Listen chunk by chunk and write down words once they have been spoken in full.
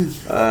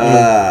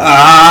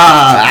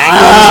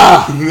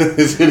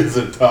This shit is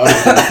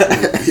retarded.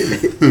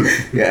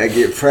 Gotta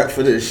get prepped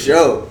for this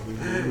show.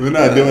 We're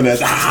not doing that.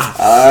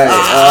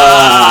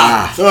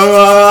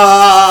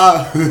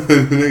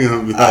 Nigga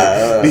gonna be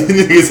like, these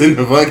niggas in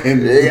the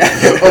fucking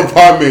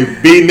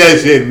apartment beating that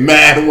shit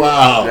mad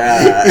wild.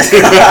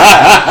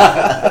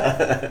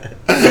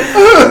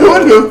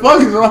 What the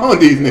fuck is wrong with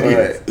these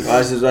niggas?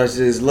 Right. Watch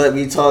this. Let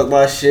me talk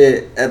my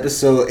shit.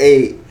 Episode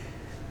 8.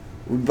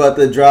 We about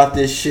to drop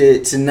this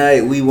shit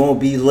tonight. We won't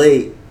be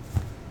late.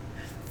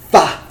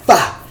 Fa.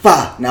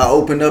 Now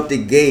open up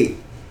the gate.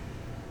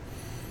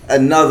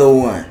 Another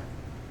one.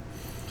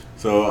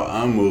 So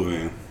I'm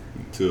moving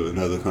to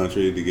another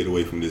country to get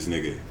away from this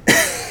nigga.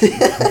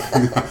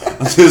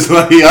 I'm just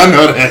like, y'all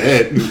know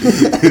that.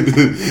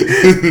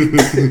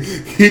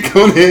 He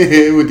coming in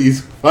here with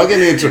these fucking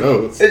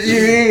intros. What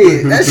you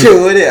mean? That shit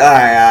with it.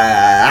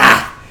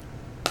 Alright.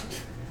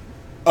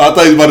 Oh, I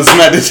thought you was about to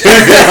smack the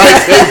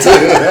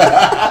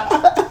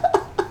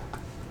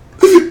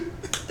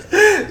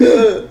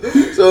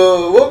shit.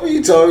 So, what were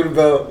you talking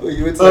about when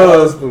you went to the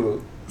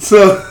hospital?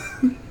 So,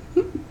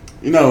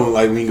 you know,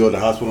 like when you go to the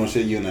hospital and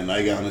shit, you in that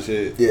nightgown and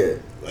shit. Yeah.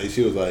 Like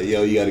she was like,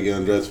 "Yo, you got to get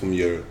undressed from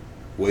your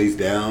waist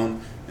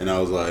down," and I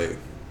was like,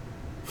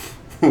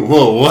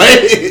 "Whoa, what?"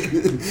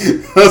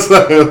 I was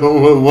like,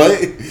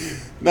 "What?"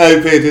 Now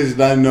you pay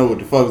attention. I didn't know what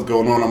the fuck was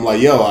going on. I'm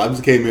like, "Yo, I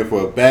just came here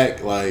for a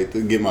back, like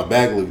to get my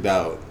back looked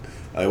out.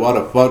 Like, why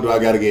the fuck do I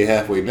got to get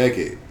halfway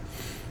naked?"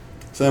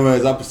 So,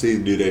 anyways, I proceed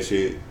to do that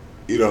shit.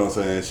 You know what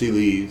I'm saying? She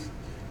leaves.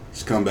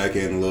 She come back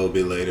in a little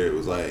bit later. It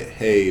was like,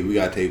 "Hey, we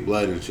gotta take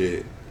blood and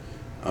shit."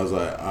 I was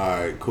like,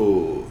 "Alright,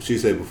 cool." She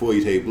said, "Before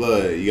you take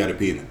blood, you gotta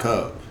pee in a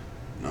cup."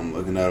 And I'm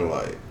looking at her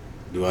like,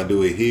 "Do I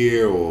do it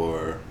here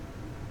or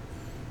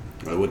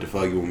like what the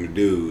fuck you want me to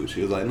do?"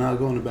 She was like, "Nah,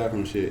 go in the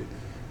bathroom." Shit.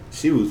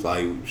 She was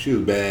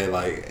bad.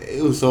 Like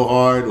it was so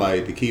hard,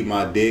 like to keep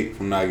my dick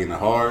from not getting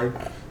hard.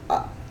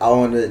 I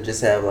want to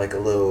just have like a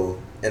little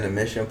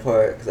intermission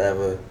part because I have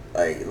a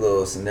like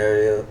little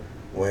scenario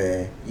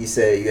when you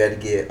said you had to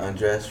get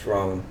undressed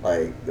from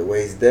like the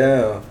waist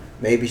down.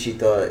 Maybe she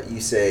thought you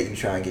said you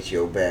trying to get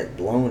your back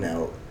blown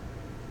out,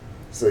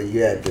 so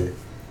you had to.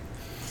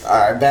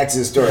 All right, back to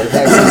the story.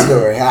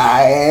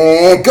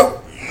 Alright, go.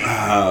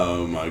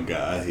 Oh my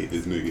god, I hate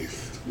this nigga.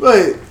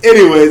 But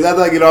anyways,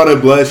 after I get all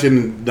that blood shit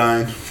and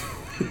dying,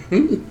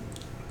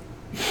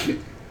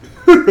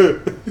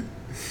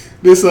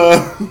 this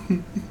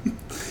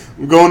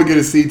we're going to get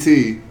a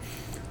CT.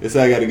 They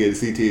said I got to get a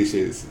CT and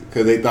shit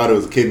because they thought it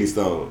was a kidney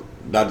stone.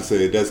 Doctor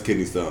said that's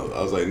kidney stone.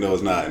 I was like, no,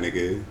 it's not,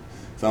 nigga.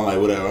 So I'm like,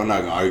 whatever. I'm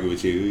not gonna argue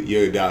with you.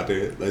 You're a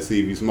doctor. Let's see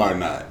if you're smart or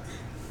not.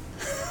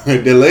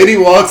 The lady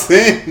walks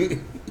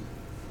in.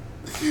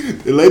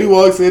 The lady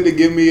walks in to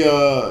give me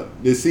the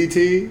CT,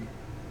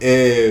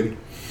 and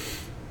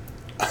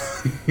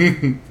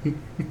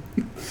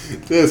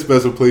there's a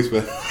special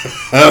placement. Get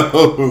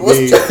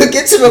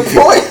to the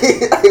point.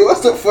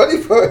 What's the funny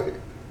part?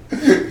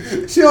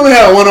 She only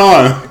had one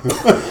arm.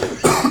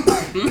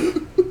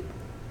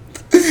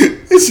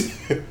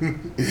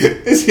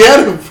 and she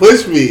had to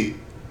push me.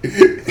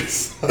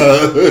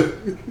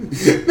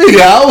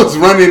 Nigga, I was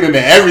running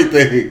into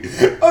everything.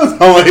 I was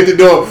going to hit the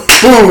door.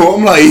 Boom!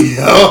 I'm like,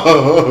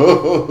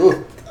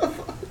 yo.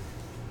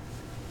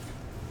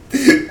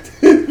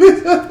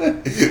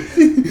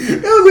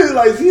 It was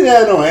like she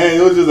had no hand.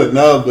 It was just a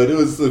nub, but it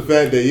was the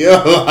fact that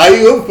how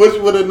you gonna push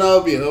with a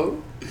nub,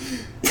 yo?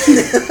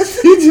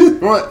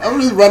 I'm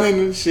just running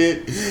and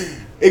shit.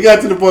 It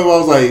got to the point where I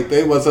was like,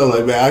 thinking to myself,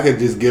 like, man, I could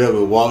just get up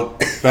and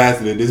walk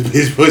faster than this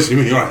bitch pushing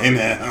me right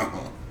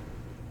now.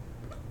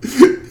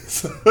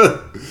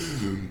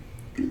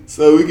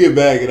 So we get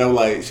back and I'm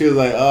like, she was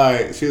like,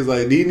 alright. She was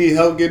like, do you need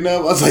help getting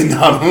up? I was like,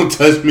 no, don't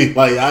touch me.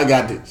 Like, I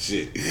got this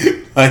shit.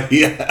 Like,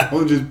 yeah,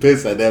 I'm just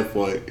pissed at that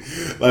point.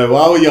 Like,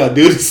 why would y'all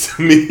do this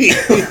to me?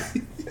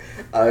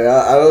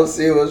 I don't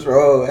see what's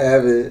wrong with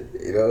having,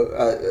 you know.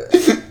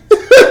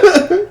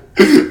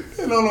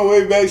 And on the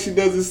way back, she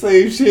does the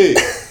same shit.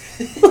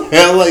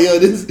 I'm like, yo,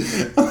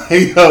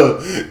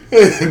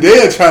 they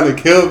are trying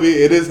to kill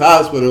me in this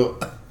hospital.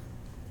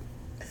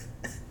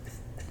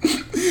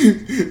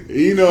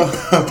 You know,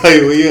 like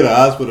when you're in the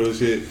hospital and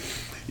shit,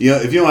 you know,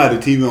 if you don't have the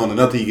TV on or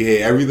nothing, you can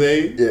hear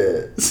everything.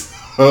 Yeah.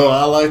 So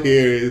all I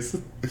hear is,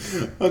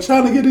 I'm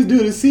trying to get this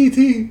dude a CT,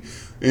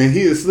 and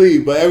he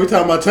asleep. But every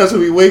time I touch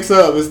him, he wakes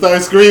up and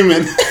starts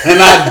screaming,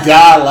 and I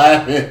die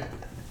laughing.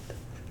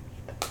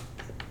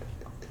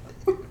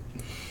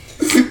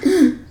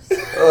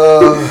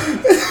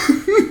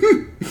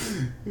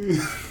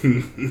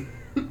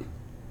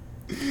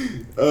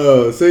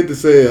 Safe to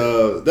say,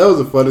 that was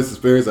the funnest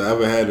experience I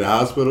ever had in the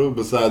hospital.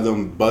 Besides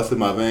them busting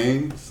my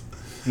veins,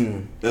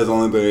 that's the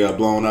only thing that got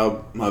blown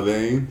out my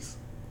veins.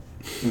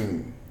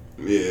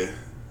 Yeah.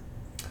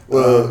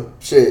 Well,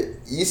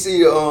 shit. You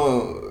see,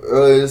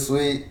 earlier this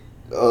week,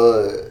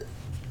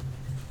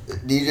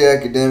 DJ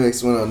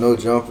Academics went on No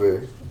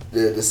Jumper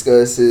to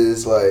discuss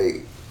his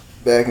like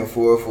back and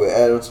forth with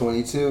Adam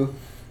 22.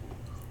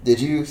 Did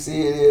you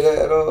see any of that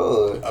at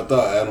all? I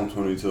thought Adam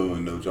 22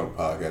 and No Jump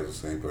Podcast was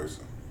the same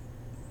person.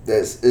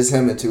 It's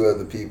him and two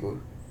other people.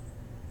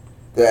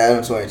 The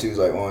Adam 22 is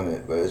like on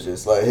it, but it's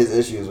just like his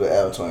issues with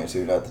Adam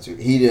 22, not the two.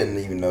 He didn't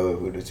even know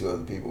who the two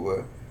other people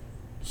were.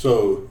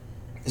 So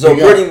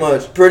pretty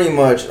much,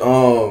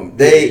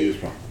 they.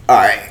 All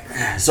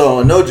right.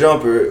 So No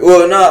Jumper.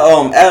 Well,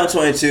 not Adam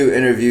 22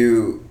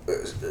 interviewed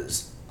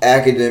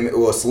academic.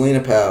 Well, Selena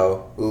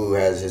Powell, who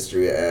has a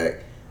history of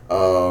act.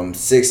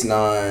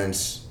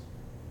 6ix9ine's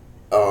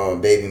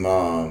baby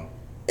mom,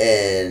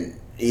 and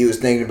he was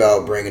thinking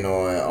about bringing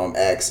on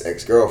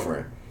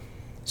ex-girlfriend.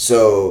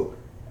 So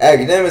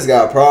academics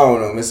got a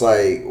problem with him. It's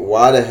like,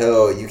 why the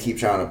hell you keep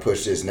trying to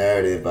push this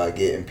narrative by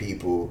getting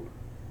people,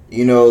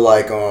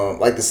 like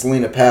the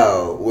Selena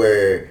Powell,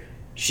 where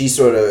she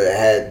sort of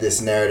had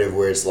this narrative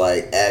where it's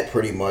like act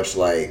pretty much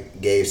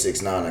like gave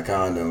 6ix9ine a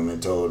condom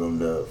and told him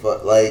to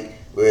fuck, like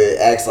where it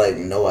acts like,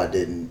 no, I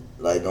didn't,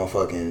 like, don't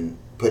fucking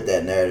put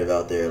that narrative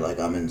out there like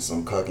I'm in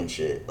some cucking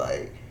shit,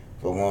 like,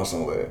 for going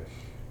somewhere.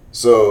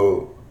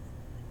 So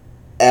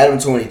Adam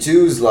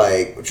 22's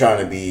like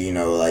trying to be,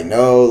 like,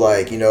 no,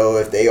 like,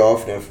 if they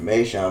offer the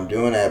information, I'm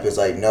doing that. But it's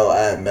like, no, I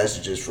have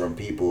messages from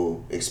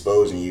people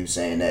exposing you,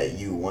 saying that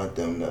you want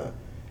them to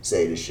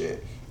say this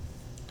shit.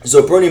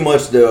 So pretty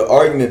much the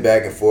argument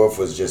back and forth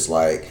was just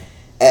like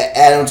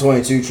Adam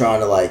 22 trying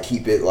to like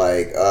keep it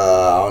like,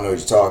 I don't know what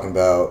you're talking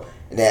about.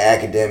 And then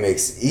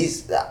academics,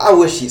 I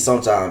wish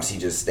sometimes he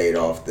just stayed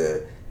off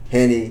the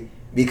Henny,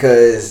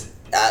 because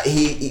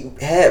he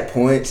had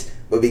points,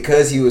 but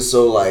because he was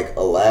so like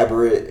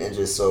elaborate and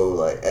just so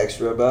like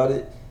extra about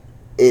it,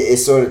 it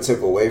sort of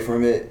took away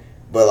from it.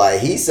 But like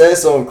he said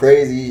something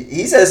crazy.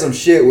 He said some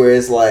shit where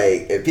it's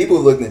like, if people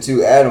looked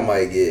into Adam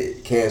might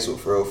get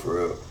canceled for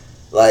real.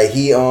 Like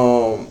he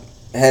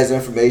has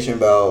information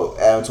about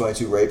Adam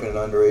 22 raping an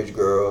underage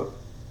girl.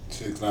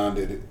 6ix9ine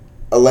did it.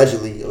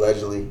 Allegedly.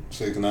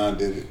 6ix9ine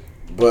did it.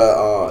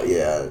 But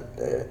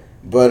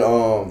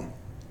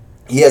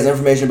he has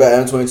information about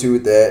Adam 22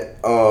 with that.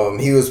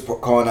 He was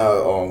calling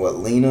out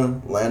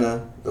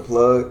Lana the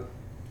plug.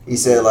 He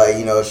said like,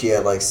 she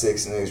had like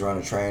 6 niggas run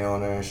a train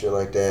on her and shit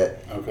like that.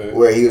 Okay.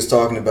 Where he was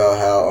talking about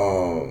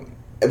how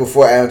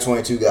before Adam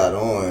 22 got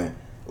on,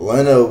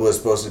 Lena was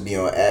supposed to be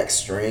on Act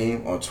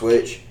Stream on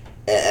Twitch,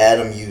 and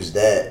Adam used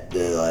that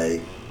to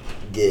like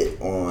get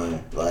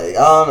on. Like,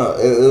 I don't know.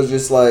 It was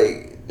just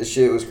like, the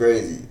shit was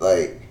crazy.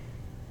 Like,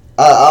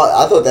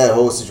 I thought that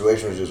whole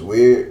situation was just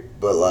weird,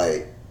 but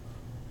like,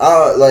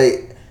 I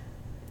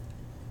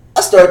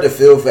start to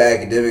feel for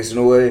academics in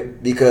a way,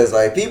 because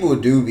like people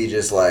do be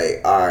just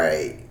like, all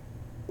right,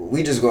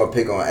 we just gonna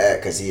pick on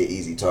Act because he an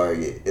easy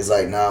target. It's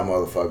like, nah,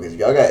 motherfuckers,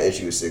 y'all got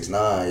issue with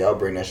 6ix9ine, y'all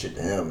bring that shit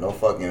to him. Don't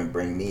fucking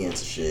bring me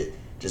into shit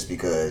just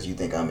because you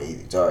think I'm an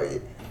easy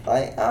target.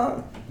 Like,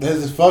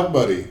 that's his fuck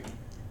buddy.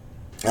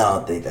 I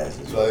don't think that's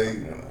his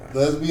like. fuck.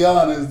 Let's be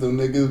honest, them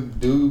niggas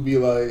do be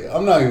like,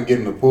 I'm not gonna get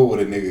in the pool with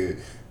a nigga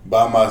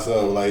by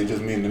myself, like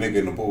just me and the nigga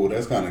in the pool.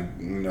 That's kind of,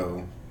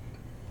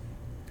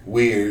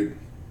 weird.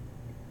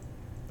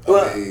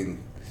 Well, I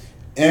mean,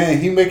 and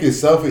he make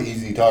himself an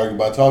easy target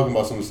by talking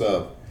about some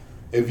stuff.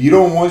 If you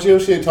don't want your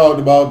shit talked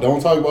about,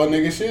 don't talk about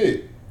nigga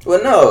shit.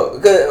 Well, no,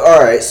 cause, all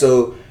right,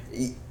 so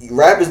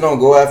rappers don't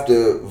go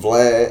after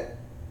Vlad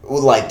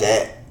like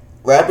that.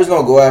 Rappers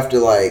don't go after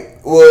like,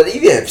 well,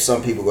 even if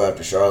some people go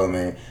after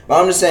Charlamagne, but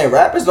I'm just saying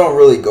rappers don't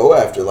really go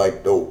after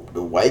like the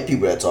white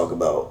people that talk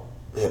about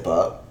hip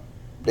hop.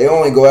 They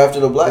only go after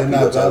the black people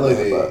that talk about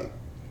hip hop.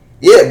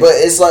 Yeah, but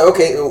it's like,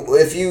 okay,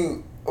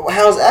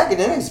 how's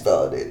academics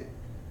validated?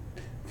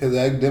 Because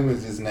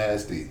academics is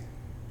nasty.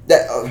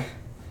 That's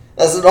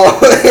an all.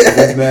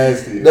 It's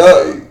nasty.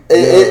 No,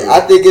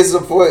 I think it's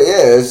a point.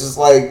 Yeah, it's just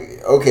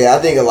like, okay, I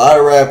think a lot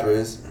of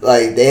rappers,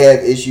 like, they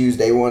have issues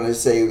they want to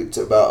say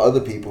about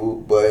other people,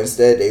 but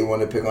instead they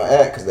want to pick on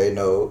Act because they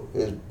know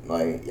it's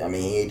like, I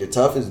mean, he ain't the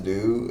toughest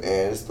dude,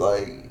 and it's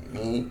like,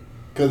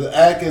 because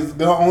Act is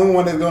the only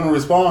one that's gonna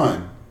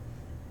respond.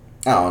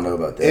 I don't know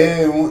about that.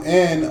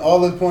 And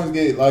all his points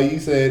get, like you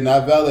said,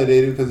 not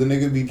validated because the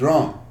nigga be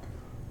drunk.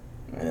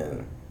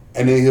 Yeah.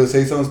 And then he'll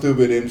say something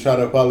stupid and try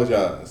to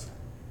apologize.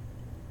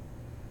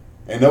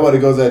 And nobody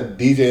goes at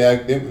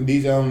DJ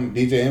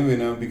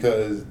Eminem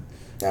because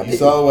you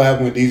saw what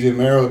happened when DJ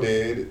Mero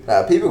did.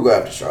 Nah, people go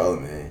after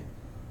Charlamagne.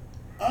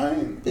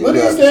 What did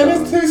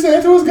he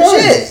say to his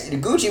guys? Shit,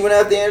 Gucci went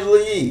after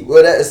Angela Yee.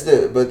 Well, that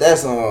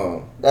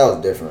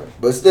was different.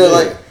 But still,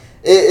 like,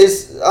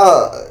 it's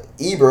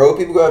Ebro.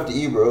 People go after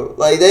Ebro.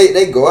 Like,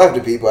 they go after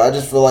people. I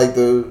just feel like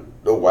the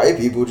white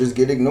people just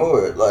get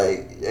ignored.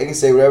 Like, they can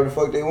say whatever the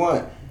fuck they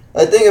want.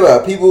 Like, think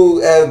about it.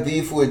 People have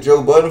beef with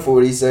Joe Budden for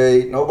what he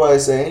say. Nobody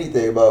say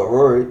anything about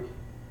Rory.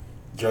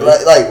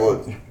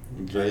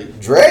 Drake.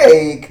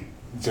 Drake.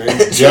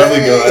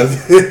 Definitely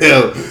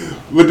goes.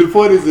 But the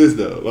point is this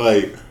though,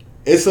 like,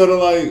 it's sort of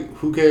like,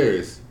 who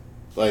cares?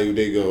 Like,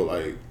 they go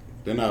like,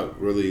 they're not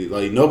really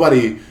like,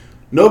 nobody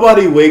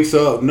wakes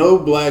up, no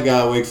black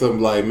guy wakes up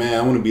like, man,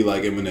 I want to be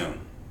like Eminem.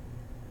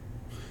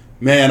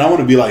 Man, I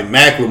want to be like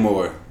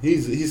Macklemore.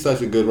 He's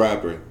such a good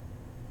rapper.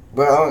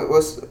 But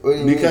what do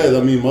you Because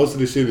mean? I mean, most of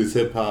the shit is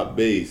hip hop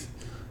based.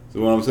 So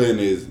what I'm saying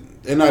is,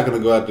 they're not gonna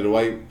go after the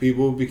white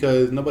people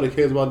because nobody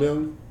cares about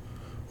them.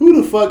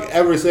 Who the fuck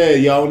ever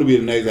said y'all want to be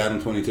the next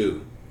Adam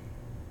 22?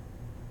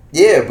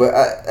 Yeah, but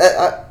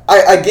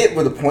I get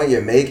what the point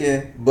you're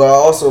making, but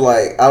also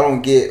like I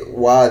don't get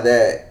why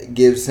that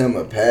gives him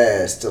a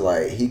pass to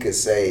like he could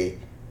say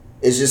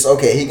it's just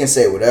okay, he can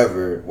say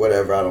whatever,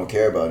 I don't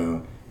care about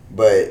him.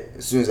 But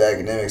as soon as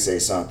academics say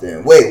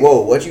something, wait,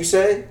 whoa, what you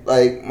say?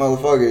 Like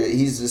motherfucker,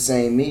 he's the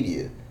same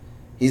media.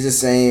 He's the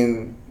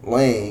same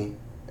lane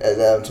as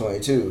Adam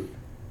 22.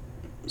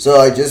 So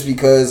like just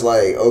because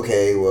like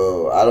okay,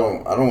 well I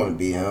don't want to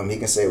be him. He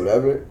can say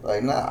whatever.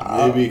 Like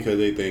nah. Maybe because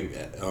they think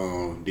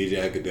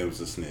DJ Academic's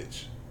a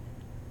snitch.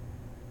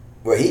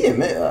 Well, he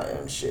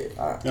admit shit.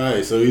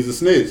 Alright, so he's a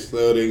snitch.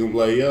 So they gonna be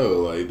like,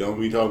 yo, like don't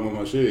be talking about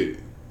my shit,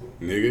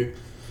 nigga.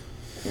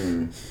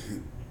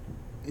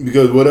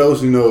 Because what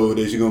else you know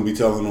that you're gonna be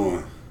telling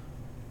on?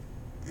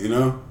 You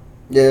know?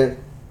 Yeah,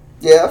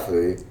 I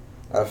feel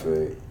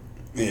you.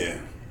 Yeah.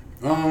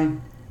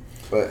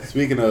 But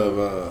Speaking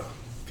of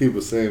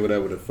people saying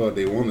whatever the fuck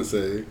they want to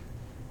say.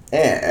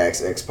 and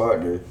ex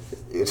partner,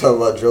 you talking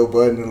about Joe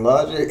Budden and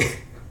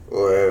Logic,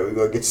 or we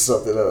gonna get you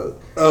something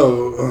else?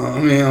 Oh, I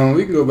mean,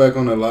 we can go back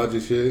on the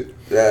Logic shit.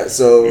 Yeah.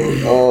 So,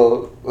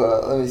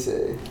 well, let me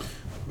say.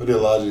 What did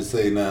Logic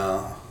say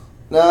now?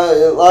 Nah,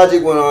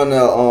 Logic went on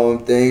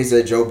the things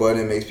that Joe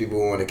Budden makes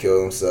people want to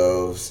kill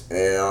themselves,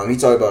 and he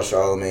talked about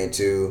Charlamagne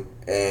too,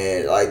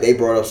 and like they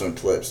brought up some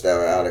clips that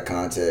were out of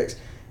context,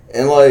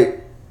 and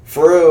like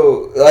for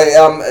real, like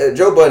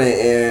Joe Budden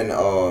and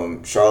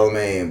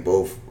Charlamagne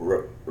both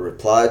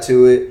replied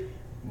to it,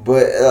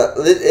 but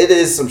it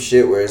is some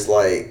shit where it's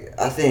like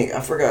I think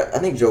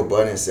Joe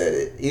Budden said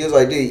it. He was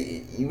like,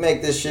 dude, you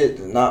make this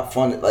shit not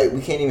fun. Like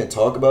we can't even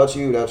talk about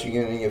you without you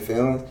getting in your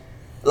feelings.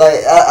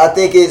 Like I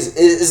think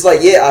it's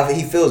like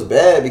he feels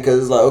bad because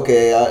it's like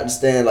okay I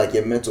understand like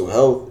your mental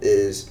health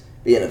is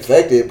being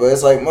affected but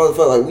it's like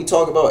motherfucker like we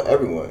talk about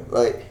everyone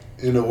like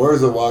in the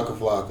words of Waka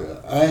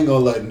Flocka, I ain't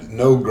gonna let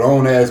no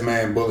grown ass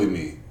man bully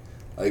me.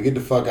 Like get the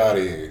fuck out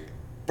of here.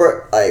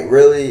 But like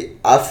really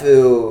I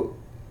feel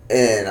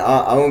and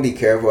I'm gonna be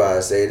careful how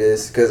I say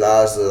this because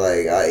honestly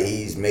like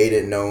he's made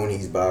it known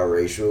he's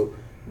biracial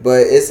but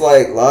it's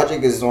like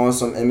Logic is on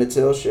some Emmett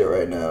Till shit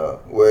right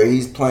now where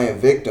he's playing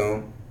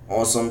victim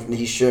on something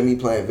he shouldn't be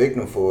playing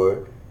victim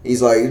for. He's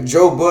like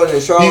Joe Budden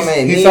and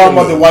Charlamagne. He's talking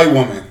about the white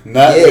woman,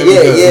 not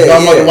He's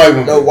talking about the white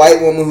woman. The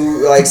white woman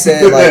who like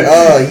said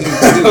like, he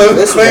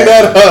whistled clean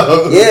that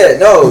up. Yeah,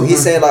 no,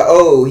 he's saying like,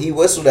 he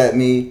whistled at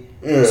me.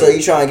 Yeah. So you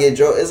trying to get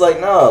Joe? It's like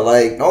no,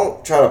 like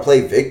don't try to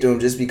play victim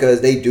just because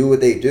they do what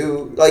they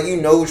do. Like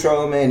you know who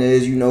Charlamagne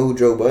is, you know who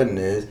Joe Budden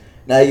is.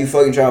 Now you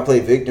fucking trying to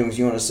play victim because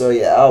you want to sell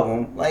your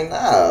album. Like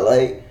nah,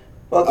 like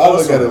fuck. I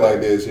look at it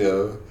like this,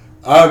 yo.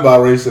 I'm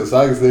biracial, so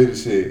I can say the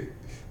shit.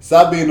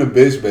 Stop being a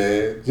bitch,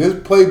 man.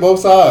 Just play both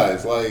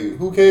sides. Like,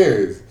 who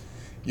cares?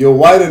 You're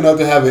white enough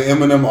to have an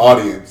Eminem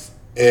audience.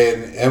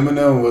 And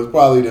Eminem was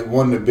probably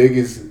one of the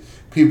biggest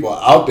people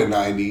out the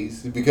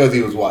 90s because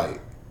he was white.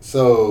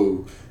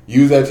 So,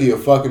 use that to your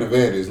fucking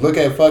advantage. Look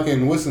at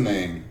fucking, what's the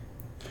name?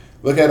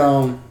 Look at,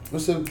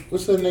 what's the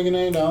nigga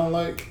name that I don't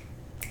like?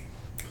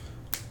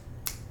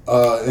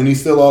 And he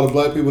still all the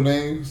black people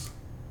names?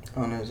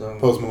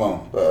 Post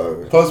Malone.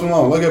 Post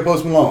Malone. Look at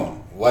Post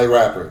Malone. White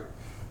rapper.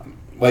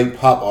 White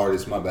pop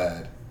artist, my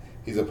bad.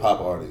 He's a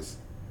pop artist.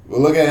 But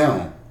look at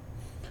him.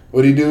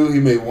 What'd he do? He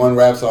made one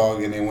rap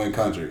song and then went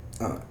country.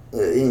 Yeah, he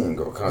didn't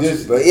go country.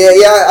 But yeah,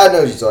 I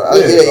know what you're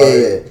talking about.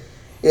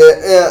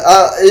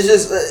 Yeah. It's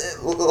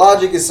just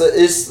Logic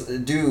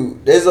is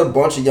dude. There's a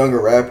bunch of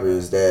younger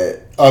rappers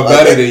that are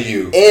better than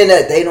you, and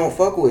that they don't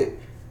fuck with.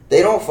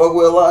 They don't fuck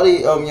with a lot of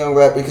young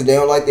rappers because they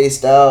don't like their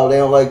style. They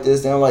don't like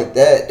this. They don't like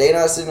that. They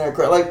not sitting there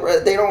crying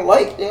like they don't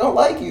like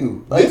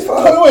you. Like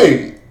by the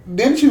way,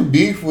 didn't you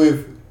beef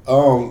with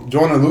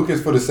Jordan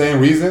Lucas for the same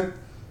reason?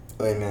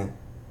 Wait, man.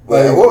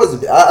 Like, what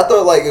was it? I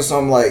thought like it was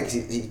something like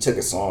he took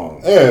a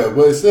song. Yeah,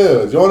 but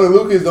still, Jordan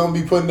Lucas don't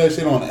be putting that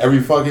shit on every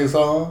fucking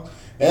song.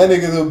 That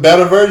nigga's a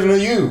better version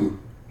of you.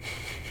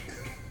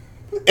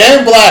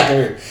 And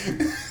blacker.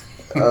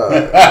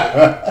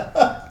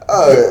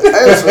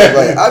 I just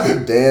like I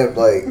be damn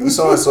like you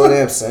so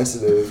damn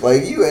sensitive.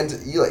 Like you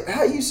like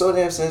how you so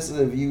damn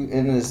sensitive? You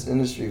in this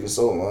industry for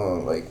so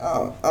long. Like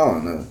I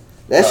don't know.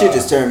 That shit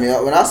just turned me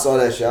up. When I saw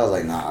that shit, I was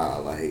like, nah,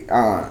 like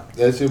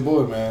That's your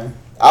boy, man.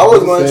 I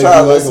was gonna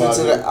try to listen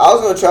to the. I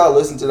was gonna try to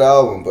listen to the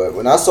album, but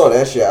when I saw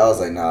that shit, I was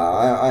like, nah,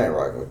 I ain't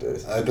rocking with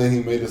this. I think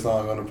he made a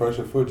song Under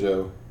Pressure for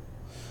Joe.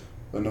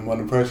 When I'm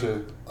under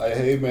pressure, like,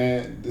 hey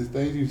man, the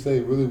things you say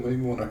really make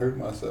me want to hurt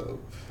myself.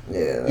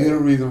 Yeah, You're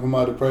the reason for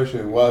my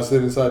depression. Why I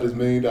sit inside this $1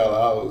 million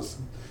house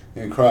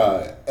and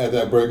cry at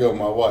that breakup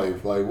with my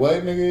wife. Like,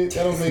 what, nigga?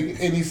 That don't make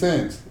any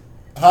sense.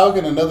 How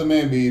can another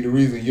man be the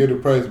reason you're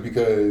depressed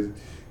because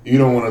you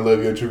don't want to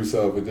live your true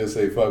self and just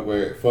say fuck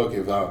if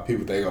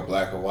people think I'm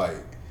black or white?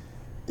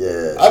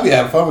 Yeah, I be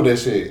having fun with that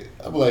shit.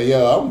 I be like,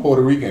 yo, I'm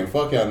Puerto Rican.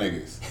 Fuck y'all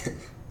niggas.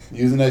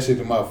 Using that shit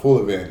to my full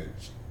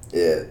advantage.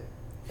 Yeah.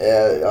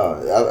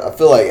 I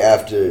feel like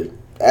after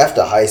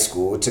high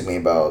school, it took me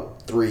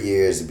about 3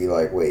 years to be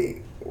like,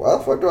 wait, why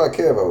the fuck do I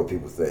care about what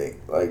people think?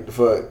 Like, the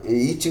fuck,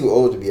 he too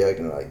old to be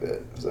acting like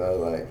that. So I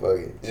was like, fuck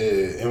it.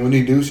 Yeah, and when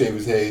he do shave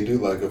his head, he do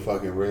like a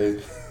fucking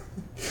red.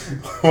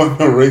 One of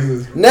the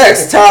racist.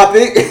 Next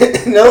topic.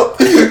 Nope.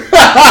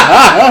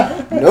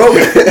 Nope.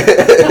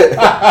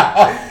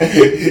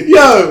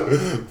 Yo,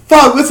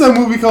 fuck, what's that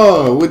movie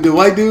called? With the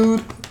white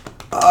dude?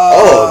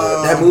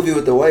 That movie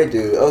with the white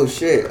dude. Oh,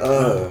 shit.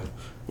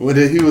 When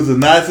he was a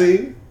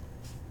Nazi?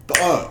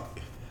 Fuck.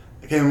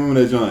 I can't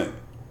remember that joint.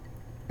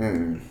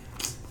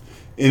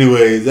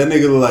 Anyways, that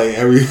nigga look like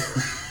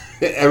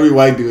every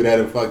white dude at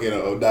a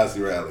fucking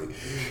Nazi rally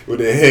with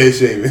their head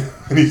shaven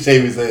when he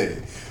shaved his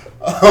head.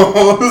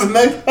 What was the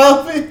next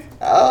topic?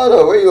 I don't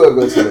know. Where you want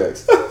to go to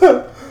next?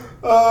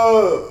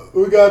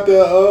 We got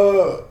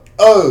the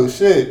oh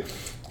shit.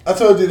 I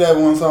told you that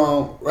one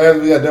song right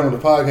after we got done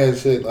with the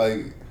podcast shit,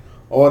 like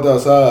I walked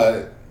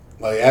outside,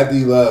 like after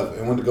you left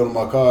and went to go to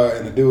my car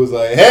and the dude was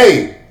like,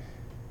 "Hey,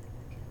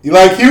 you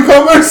like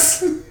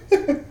cucumbers?"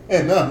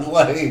 And I was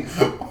like,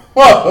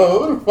 "Whoa,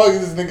 what the fuck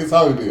is this nigga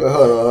talking to?"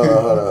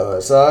 Hold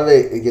on. So I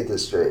may get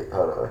this straight.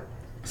 Hold on.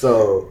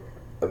 So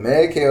a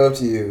man came up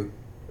to you,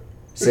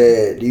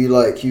 said, "Do you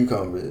like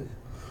cucumbers?"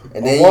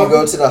 And then you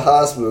go to the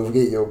hospital to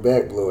get your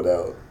back blown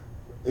out.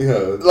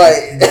 Yeah.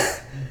 Like,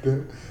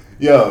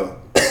 yo.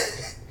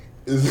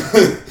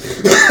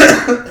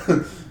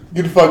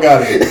 Get the fuck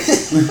out of here.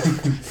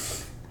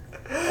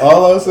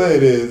 All I'm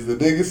saying is, the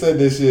nigga said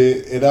this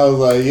shit, and I was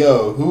like,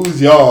 yo, who's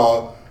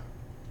y'all?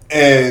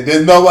 And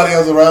there's nobody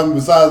else around me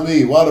besides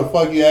me. Why the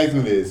fuck you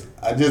asking me this?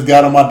 I just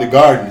got them out the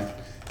garden.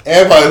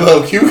 Everybody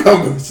love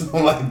cucumbers.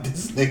 I'm like,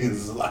 this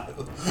nigga's like,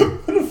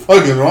 what the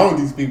fuck is wrong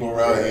with these people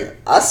around here?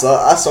 I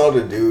saw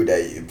the dude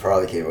that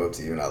probably came up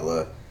to you and I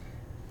left.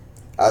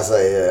 I was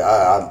like,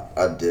 yeah,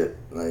 I did.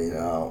 Like, you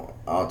know,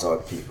 I don't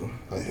talk to people.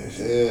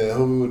 Yeah,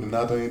 homie would have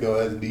knocked on your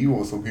door. Do you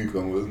want some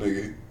cucumbers,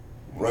 nigga?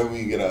 Right when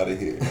you get out of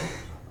here.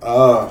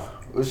 Well,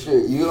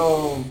 shit, you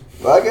don't.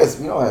 Well, I guess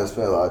we don't have to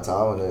spend a lot of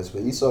time on this,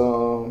 but you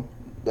saw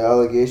the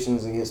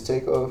allegations against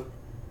Takeoff.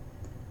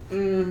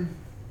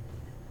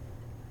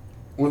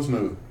 What's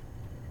new?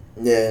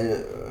 Yeah,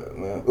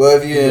 well,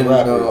 if you didn't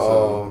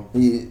know,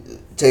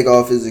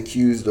 Takeoff is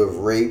accused of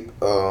rape.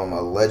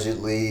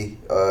 Allegedly,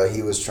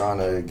 he was trying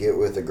to get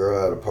with a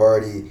girl at a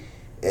party,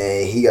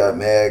 and he got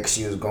mad because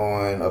she was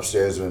going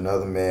upstairs with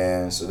another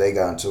man. So they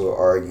got into an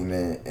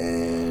argument,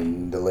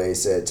 and the lady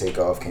said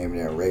Takeoff came in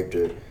there and raped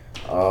her.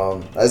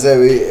 I said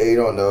we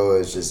don't know.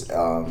 It's just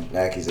an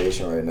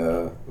accusation right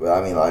now. But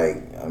I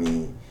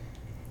mean,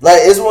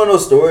 it's one of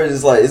those stories.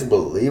 It's like it's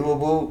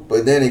believable,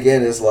 but then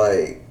again, it's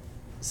like.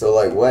 So,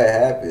 like, what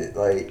happened?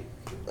 Like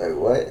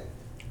what?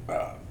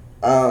 I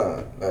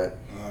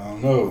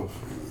don't know.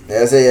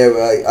 Yeah, I say,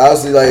 like,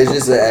 obviously, like, it's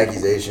just an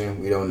accusation.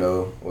 We don't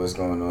know what's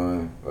going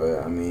on. But,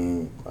 I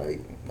mean,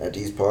 like, at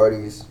these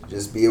parties,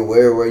 just be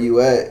aware where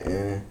you at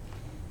and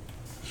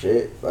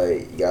shit.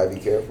 Like, you gotta be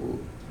careful.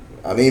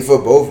 I mean, for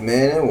both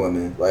men and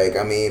women. Like,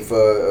 I mean,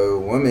 for a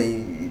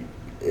woman,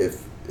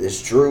 if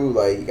it's true,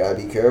 like, you gotta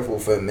be careful.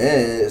 For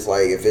men, it's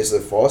like, if it's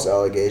a false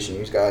allegation,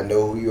 you just gotta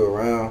know who you're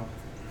around.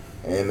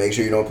 And make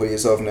sure you don't put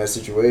yourself in that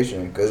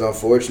situation. Because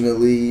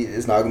unfortunately,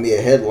 it's not going to be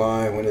a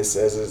headline when it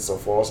says it's a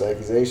false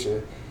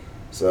accusation.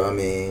 So, I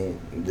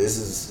mean, this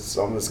is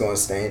something that's going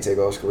to stain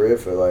Takeoff's career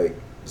for a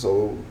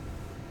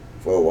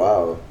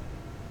while.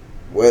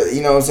 Well,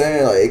 you know what I'm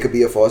saying? Like, it could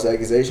be a false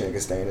accusation. It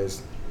could stain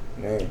his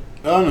name.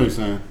 I know what you're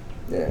saying.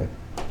 Yeah.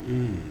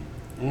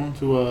 On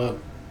to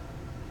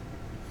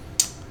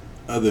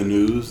other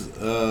news.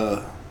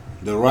 The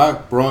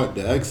Rock brought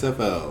the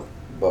XFL.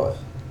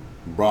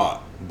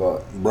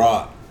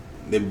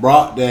 They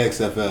brought the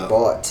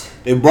XFL.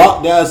 They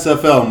brought the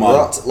XFL,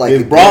 man.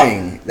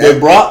 They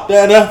brought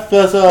that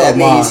XFL. That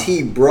means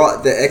he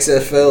brought the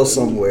XFL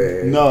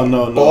somewhere. No.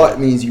 Bought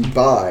means you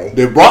buy.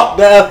 They brought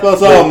the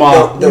XFL,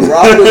 man. The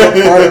Rock was a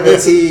part of a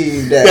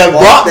team that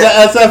brought the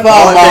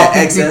XFL,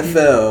 man.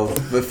 XFL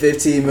for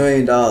 $15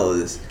 million.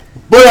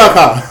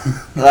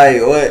 Booyaka.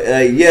 Like what?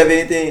 Like you have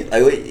anything?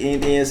 Like what?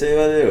 Anything to say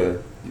about it?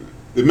 Or?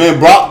 The man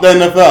brought the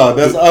NFL.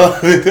 That's all.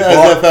 The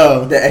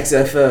XFL. The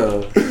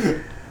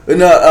XFL. But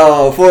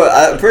no,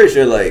 I'm pretty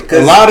sure like a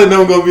lot of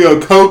them gonna be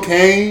on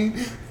cocaine,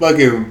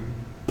 fucking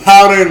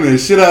powdering the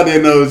shit out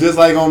their nose, just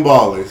like on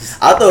Ballers.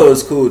 I thought it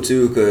was cool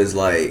too, cause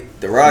like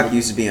The Rock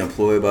used to be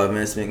employed by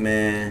Vince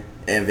McMahon,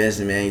 and Vince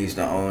McMahon used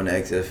to own the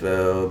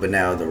XFL, but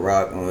now The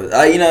Rock owns.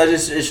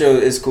 It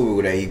shows it's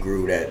cool that he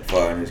grew that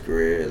far in his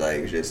career.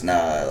 Like it's just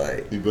not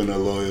like he been a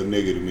loyal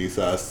nigga to me,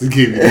 so I still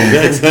give you the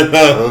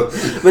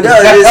XFL. But no,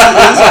 he's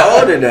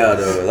older now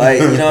though.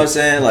 Like you know what I'm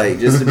saying, like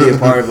just to be a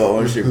part of an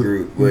ownership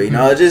group, where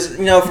just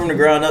from the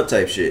ground up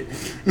type shit,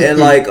 and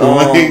like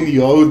Wayne,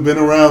 you always been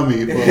around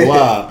me for a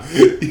while.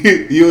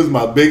 You was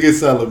my biggest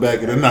seller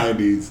back in the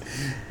 '90s.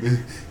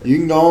 You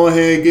can go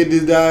ahead and get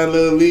this dying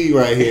little league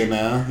right here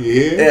now. You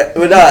hear? Yeah,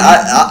 but no,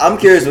 I'm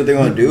curious what they're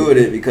gonna do with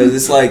it because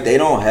it's like they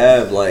don't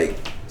have like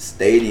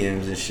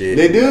stadiums and shit.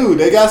 They do.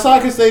 They got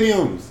soccer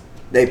stadiums.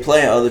 They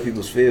play in other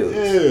people's fields.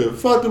 Yeah,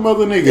 fuck them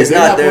other niggas. It's They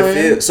not their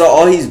playing. field. So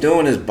all he's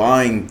doing is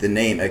buying the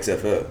name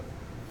XFL.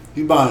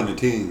 He buying the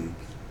team.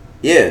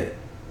 Yeah,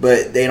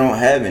 but they don't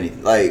have any.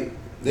 Like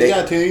They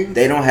got teams.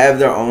 They don't have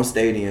their own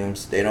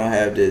stadiums. They don't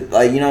have the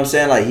like. You know what I'm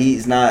saying? Like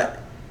he's not.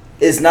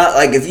 It's not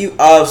like if you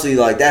obviously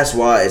like. That's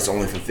why it's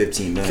only for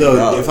 $15 million.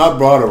 So if I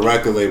brought a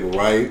record label,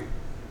 right,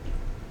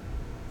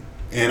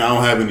 and I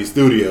don't have any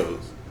studios,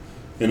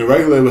 and the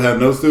record label have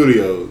no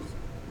studios,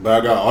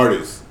 but I got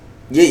artists.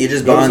 Yeah, you're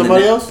just Go to buying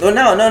somebody the else?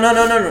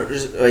 No.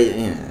 Just,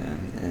 yeah.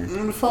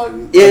 What the fuck?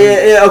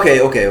 Yeah.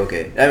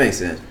 Okay. That makes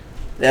sense.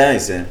 Yeah.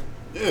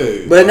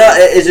 But no,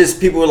 it's just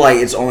people were like,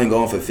 it's only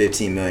going for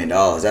 $15 million.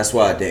 That's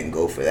why I didn't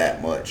go for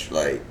that much.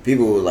 Like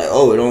people were like,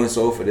 oh, it only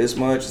sold for this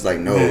much. It's like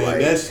no, Man, like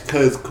that's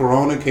because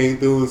Corona came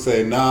through and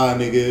said, nah,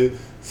 nigga,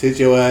 sit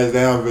your ass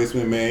down, Vince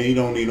McMahon. You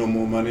don't need no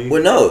more money.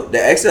 Well, no, the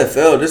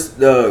XFL,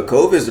 the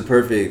COVID is the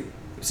perfect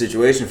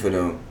situation for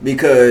them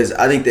because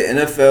I think the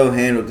NFL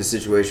handled the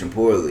situation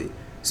poorly.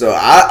 So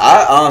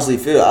I honestly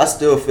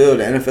still feel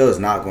the NFL is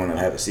not going to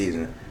have a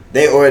season.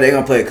 They're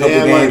gonna play a couple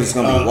games. Like, it's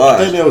gonna be I watched.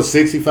 think there was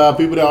 65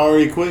 people that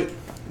already quit.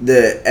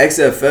 The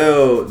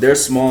XFL, they're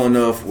small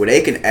enough where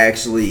they can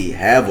actually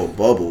have a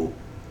bubble,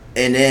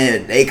 and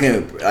then they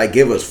can like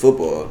give us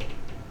football.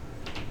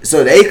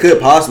 So they could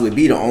possibly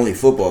be the only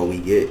football we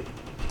get.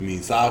 You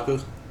mean soccer?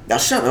 Now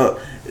shut up.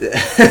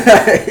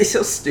 He's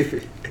so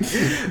stupid.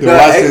 The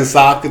Washington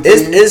soccer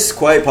team? It's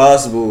quite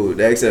possible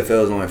the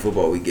XFL is the only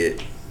football we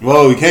get.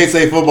 Whoa, you can't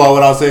say football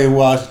without saying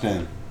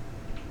Washington.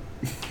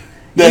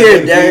 You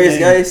hear Darius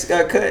Geis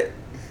got cut?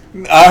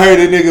 I heard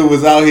a nigga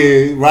was out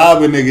here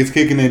robbing niggas,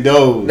 kicking in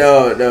doors.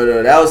 No.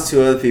 That was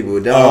two other people.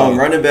 The Oh.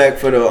 running back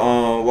for the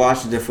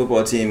Washington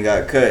football team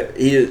got cut.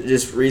 He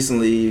just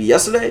recently,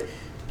 yesterday,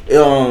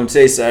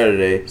 today's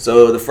Saturday.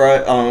 So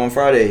on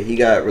Friday he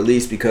got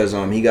released because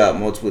he got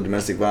multiple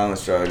domestic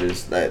violence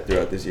charges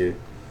throughout this year.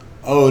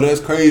 Oh, that's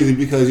crazy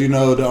because, you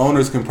know, the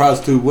owners can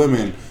prostitute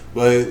women.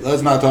 But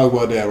let's not talk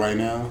about that right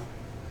now.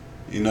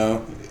 You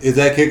know, is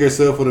that kicker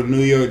still for the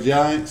New York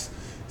Giants?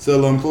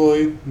 Still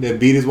employed? That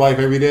beat his wife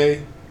every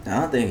day?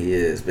 I don't think he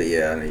is, but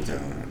yeah, I know you're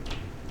talking about.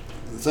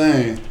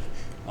 Saying.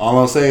 All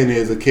I'm saying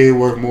is a kid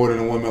worth more than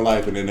a woman's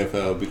life in the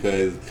NFL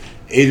because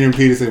Adrian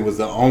Peterson was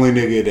the only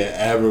nigga that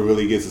ever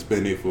really gets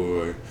suspended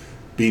for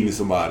beating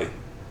somebody.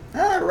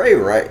 Ray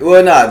Rice.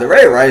 Well, the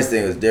Ray Rice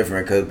thing was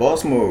different because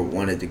Baltimore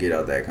wanted to get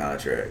out that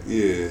contract.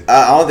 Yeah.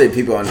 I don't think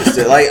people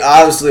understood. Like,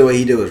 obviously, what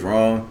he did was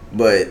wrong,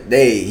 but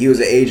he was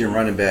an agent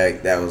running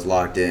back that was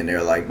locked in. They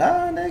were like,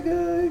 nah,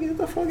 nigga, get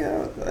the fuck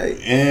out. Like,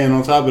 and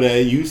on top of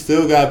that, you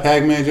still got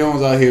Pac-Man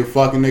Jones out here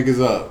fucking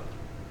niggas up.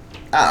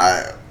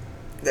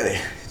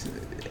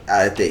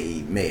 I think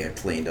he may have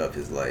cleaned up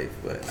his life,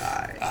 but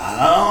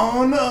I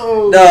don't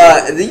know.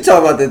 No, you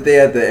talk about the thing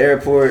at the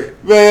airport.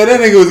 Man,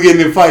 that nigga was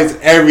getting in fights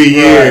every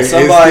year. Right,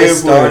 somebody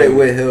started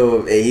with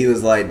him, and he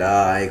was like, nah,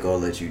 I ain't gonna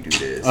let you do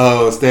this.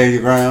 Oh, stand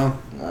your ground?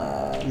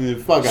 Yeah,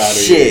 fuck out of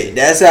here. Shit,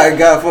 that's how I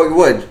got fucking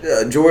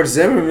what? George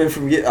Zimmerman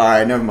from get. All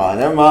right, never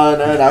mind. I'm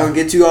gonna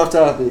get you off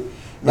topic.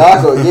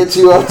 I'm gonna get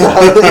you off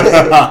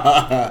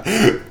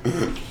topic.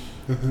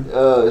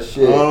 Oh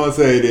shit. All I'm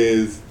saying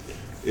is,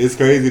 it's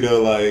crazy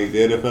though. Like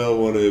the NFL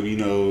want to, you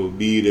know,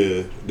 be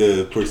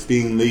the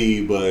pristine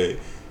league, but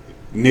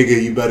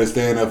nigga, you better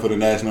stand up for the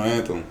national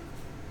anthem.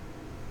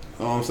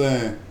 All I'm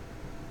saying.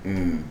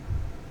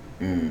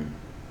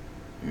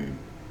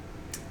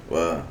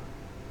 Well,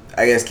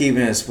 I guess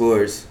keeping in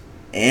sports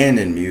and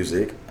in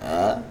music,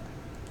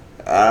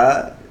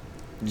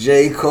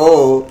 J.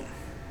 Cole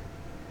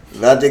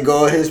about to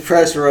go on his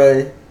press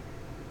run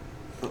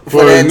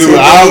For his new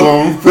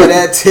album. for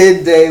that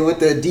 10-day with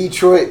the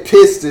Detroit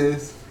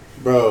Pistons.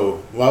 Bro,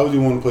 why would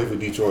you want to play for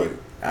Detroit?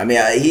 I mean,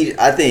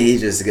 I think he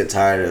just get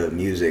tired of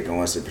music and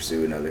wants to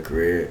pursue another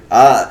career.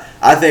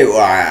 I think. All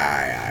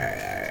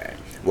right.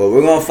 Well,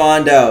 we're gonna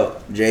find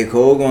out. J.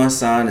 Cole gonna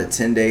sign a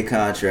 10-day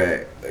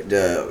contract.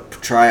 The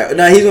try.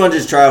 No, he's gonna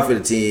just try out for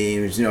the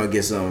teams. You know,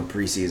 get some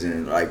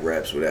preseason like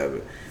reps,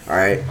 whatever. All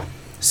right.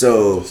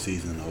 So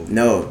Season over.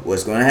 no,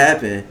 what's gonna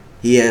happen?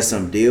 He has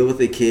some deal with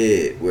a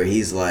kid where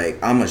he's like,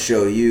 I'm gonna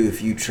show you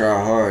if you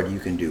try hard, you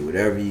can do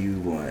whatever you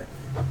want.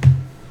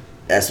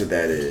 That's what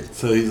that is.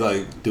 So he's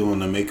like doing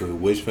the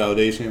Make-A-Wish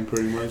Foundation,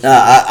 pretty much. Nah,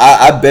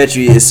 I bet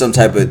you it's some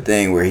type of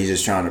thing where he's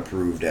just trying to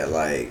prove that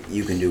like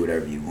you can do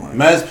whatever you want.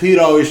 Master Pete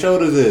always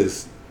showed us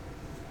this.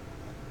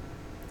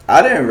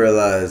 I didn't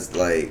realize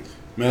like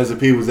Master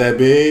P was that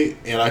big,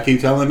 and I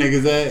keep telling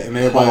niggas that, and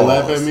everybody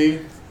laugh at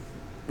me.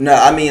 No,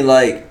 I mean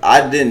like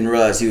I didn't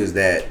realize he was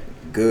that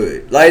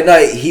good. Like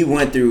he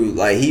went through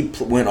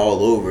went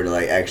all over to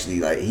like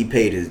actually like he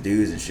paid his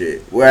dues and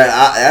shit. Where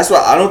that's why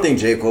I don't think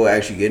J. Cole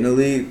actually get in the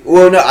league.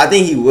 Well, no, I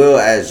think he will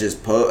as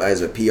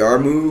a PR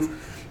move,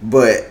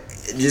 but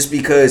just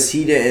because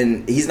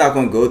he's not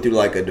going to go through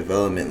like a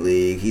development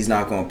league. He's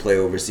not going to play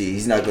overseas.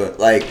 He's not going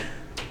like.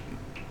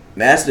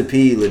 Master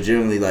P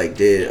legitimately like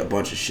did a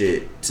bunch of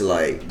shit to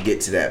like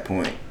get to that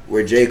point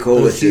where J.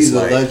 Cole is just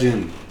like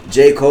legend.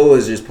 J. Cole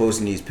is just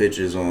posting these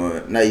pictures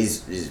on. No,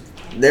 he's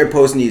they're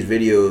posting these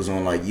videos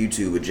on like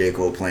YouTube with J.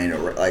 Cole playing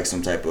like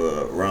some type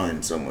of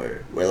run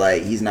somewhere where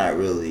like he's not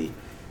really.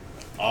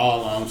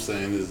 All I'm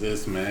saying is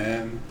this,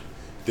 man.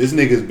 This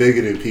nigga's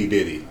bigger than P.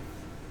 Diddy.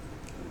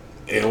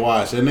 And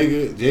watch, that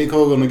nigga, J.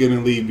 Cole gonna get in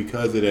the league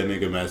because of that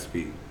nigga Master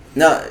P.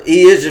 No,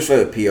 he is just for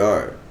the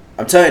PR.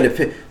 I'm telling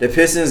you, the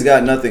Pistons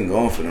got nothing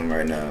going for them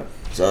right now.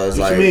 So it's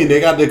What like, you mean?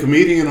 They got the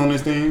comedian on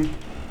this team.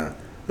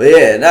 but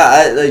yeah,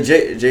 I like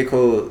J.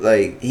 Cole.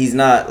 Like he's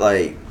not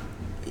like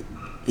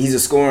he's a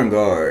scoring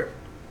guard.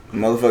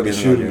 Motherfucker's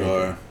Shooting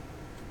guard.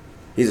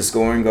 He's a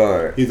scoring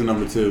guard. He's a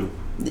number 2.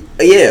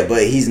 Yeah,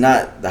 but he's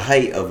not the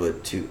height of a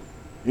 2.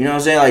 You know what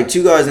I'm saying? Like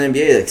 2 guards in the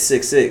NBA like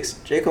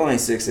 6'6". J. Cole ain't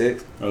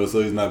 6'6". Oh,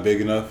 so he's not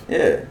big enough?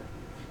 Yeah.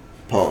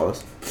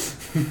 Pause.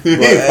 I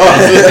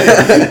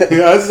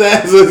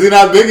said, so he's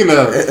not big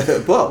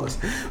enough. Pause.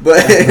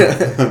 But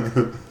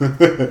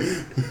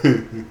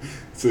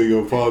so you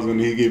gonna pause when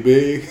he get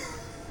big?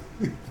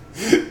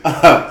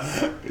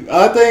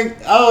 I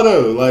think, I don't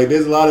know. Like,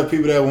 there's a lot of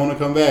people that want to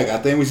come back. I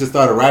think we should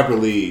start a rapper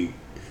league.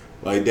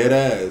 Like, dead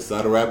ass.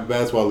 Start a rapper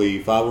basketball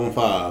league,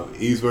 5-on-5,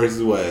 East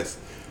versus West.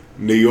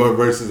 New York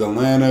versus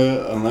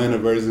Atlanta, Atlanta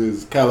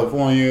versus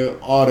California,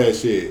 all that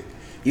shit.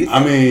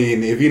 I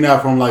mean, if you're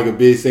not from like a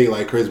big state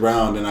like Chris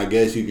Brown, then I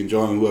guess you can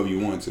join whoever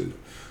you want to.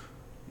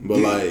 But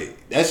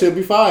like, that should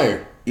be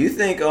fire. You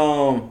think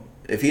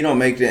if he don't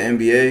make the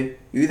NBA,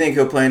 you think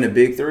he'll play in the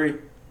Big 3?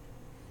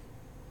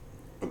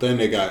 I think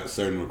they got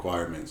certain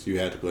requirements. You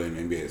had to play in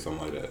the NBA,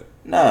 something like that.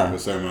 Nah. For a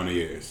certain amount of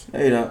years.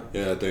 No, you don't.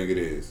 Yeah, I think it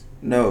is.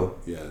 No.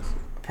 Yes.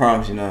 I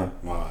promise you no.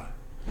 Why?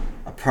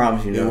 I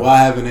promise you no. And why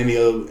haven't any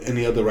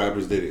other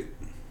rappers did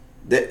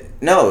it?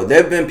 No,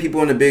 there have been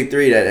people in the Big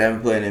 3 that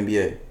haven't played in the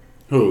NBA.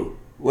 Who?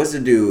 What's the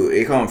dude?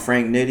 They call him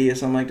Frank Nitty or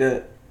something like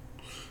that.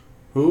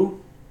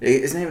 Who?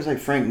 His name is like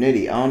Frank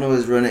Nitty. I don't know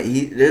his real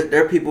name.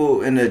 There are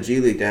people in the G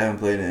League that haven't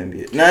played in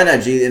the NBA. No,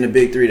 not G in the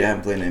Big 3 that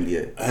haven't played in the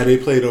NBA. Had they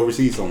played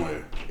overseas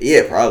somewhere?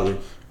 Yeah, probably.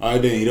 All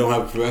right, then he don't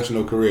have a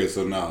professional career,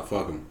 so nah,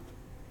 fuck him.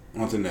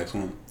 On to the next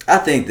one. I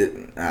think that.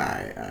 All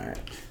right.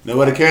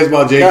 Nobody cares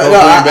about J. Cole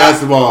playing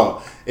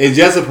basketball. It's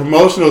just a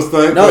promotional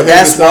stunt. No,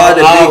 that's why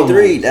the Big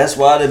 3. That's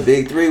why the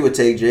Big 3 would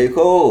take J.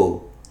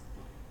 Cole.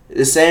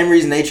 The same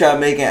reason they tried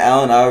making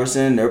Allen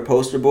Iverson their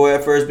poster boy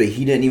at first, but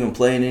he didn't even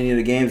play in any of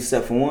the games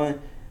except for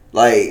one.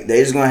 Like, they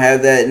just gonna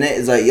have that.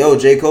 It's like, yo,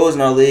 J. Cole's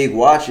in our league.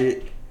 Watch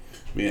it.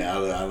 Me and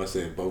Allen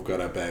Iverson both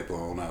got our back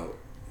blown out.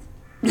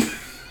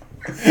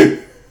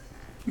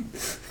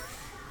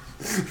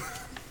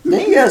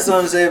 Then you got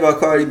something to say about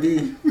Cardi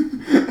B.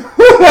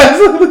 That's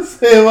what to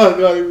say about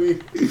Cardi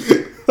B.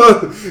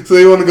 So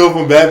you want to go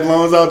from back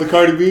blowns out to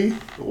Cardi B?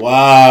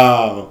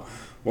 Wow.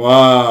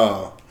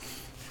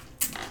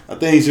 I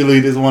think you should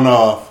leave this one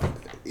off.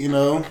 You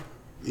know,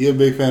 you're a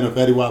big fan of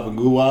Fetty Wap and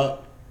Goo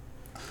Wop.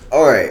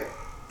 All right.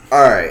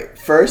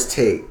 First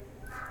take.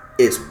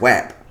 It's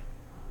WAP.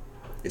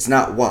 It's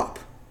not WAP.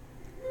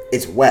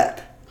 It's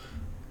WAP.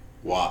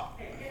 Wop.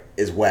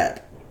 It's WAP.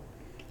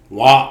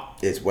 Wop.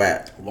 It's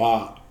WAP.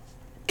 Wop.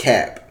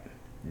 Cap.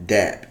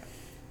 Dap.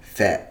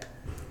 Fap.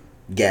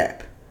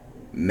 Gap.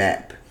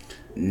 Map.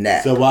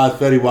 Nap. So why is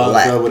Fetty Wap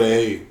spelled with an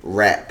A?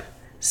 Rap.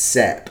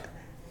 Sap.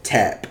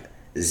 Tap.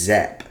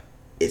 Zap.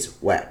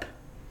 It's WAP.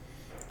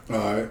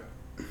 Alright.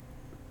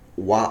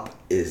 WAP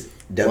is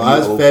W-O-P. Why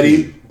is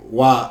Fetty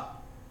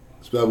Wap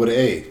spelled with an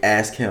A?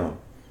 Ask him.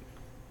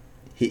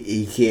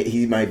 He can't.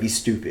 He might be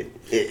stupid.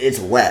 It's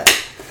WAP.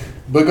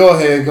 But go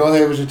ahead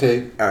with your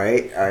take. All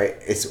right.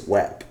 It's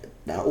WAP,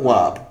 not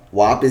WAP.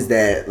 WAP is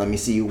that. Let me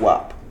see you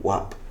WAP.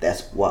 WAP.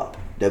 That's WAP.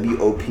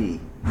 W-O-P.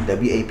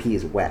 W-A-P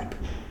is WAP.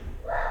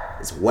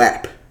 It's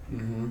WAP.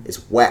 Mm-hmm.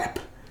 It's WAP.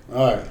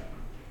 All right.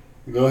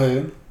 Go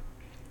ahead.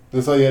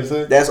 That's all you had to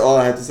say? That's all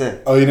I had to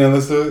say. Oh, you didn't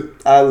listen to it?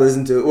 I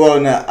listened to it. Well,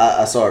 no,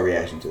 I saw a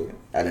reaction to it.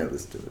 I didn't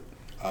listen to it.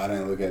 I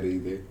didn't look at it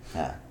either.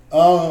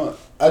 Huh.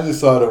 I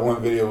just saw that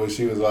one video where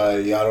she was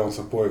like, y'all don't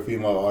support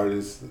female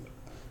artists.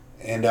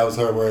 And that was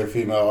her word,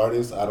 female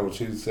artist. I don't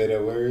choose to say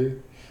that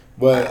word.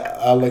 But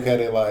I look at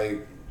it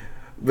like...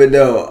 But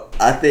no,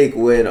 I think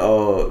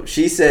when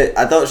she said...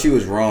 I thought she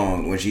was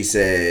wrong when she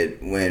said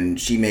when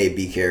she made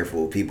Be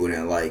Careful, people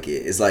didn't like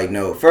it. It's like,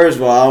 no. First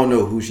of all, I don't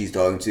know who she's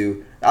talking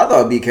to. I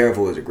thought Be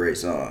Careful was a great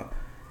song.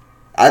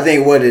 I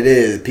think what it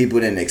is, people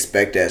didn't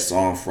expect that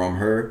song from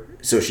her.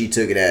 So she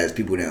took it as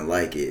people didn't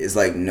like it. It's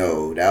like,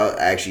 no.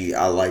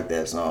 I like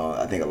that song.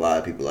 I think a lot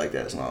of people like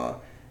that song.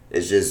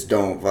 It's just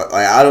don't... Like,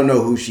 I don't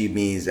know who she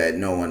means that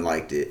no one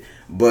liked it.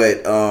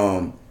 But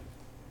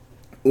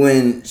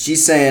when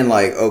she's saying,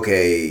 like,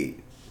 okay...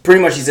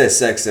 Pretty much she said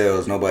sex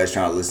sells. Nobody's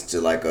trying to listen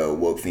to, like, a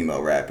woke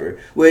female rapper.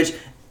 Which,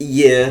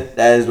 yeah,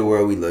 that is the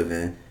world we live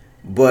in.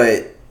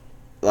 But,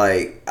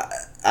 like,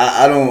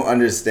 I don't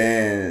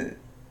understand...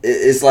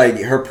 It's like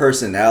her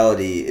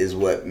personality is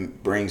what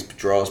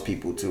draws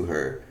people to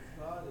her.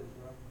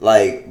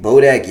 Like,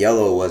 Bodak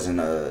Yellow wasn't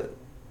a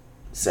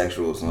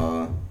sexual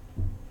song.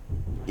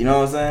 You know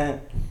what I'm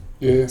saying?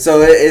 Yeah.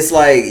 So it's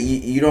like,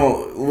 you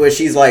don't... Well,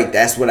 she's like,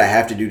 that's what I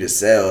have to do to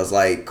sell. It's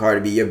like,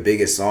 Cardi B, your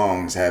biggest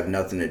songs have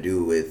nothing to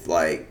do with,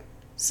 like,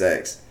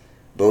 sex.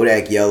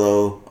 Bodak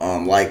Yellow,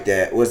 like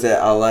that. What's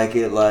that? I like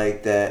it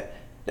like that.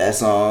 That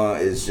song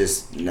is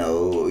just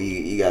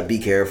you gotta be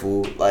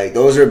careful. Like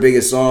those are her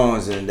biggest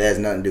songs, and that has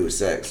nothing to do with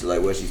sex.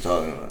 Like what she's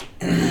talking about.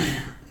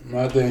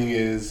 My thing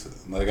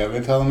is, like I've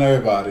been telling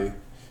everybody,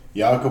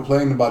 y'all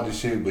complain about this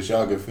shit, but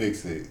y'all can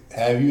fix it.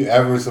 Have you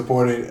ever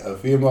supported a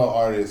female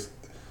artist,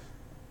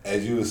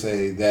 as you would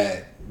say,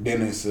 that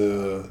didn't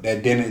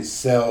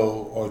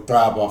sell or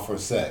thrive off her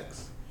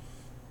sex?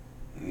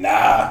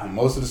 Nah,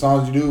 most of the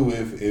songs you do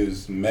with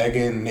is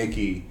Megan,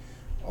 Nicki,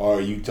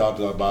 or you talked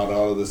about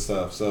all of this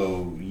stuff.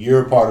 So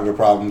you're part of the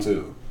problem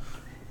too.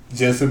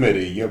 Just admit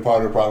it. You're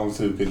part of the problem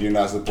too because you're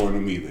not supporting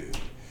them either.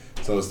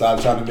 So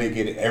stop trying to make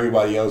it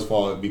everybody else's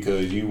fault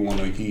because you want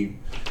to keep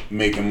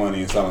making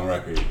money and selling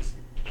records.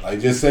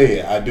 Like just say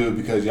it. I do it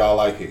because y'all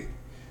like it.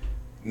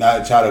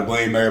 Not try to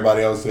blame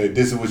everybody else. That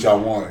this is what y'all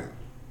want.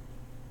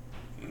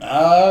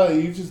 Nah,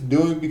 you just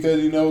do it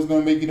because you know it's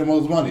gonna make you the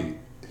most money.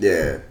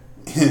 Yeah.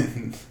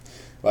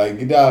 Like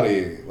get out of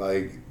here.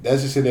 Like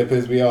that's the shit that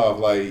pissed me off.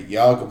 Like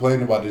y'all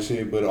complaining about this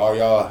shit, but are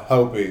y'all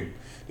helping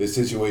the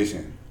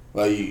situation?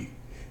 Like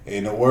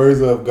in the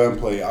words of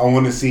Gunplay, I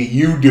want to see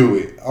you do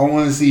it. I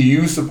want to see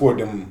you support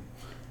them.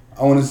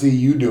 I want to see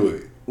you do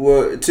it.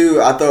 Well,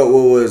 too, I thought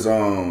what was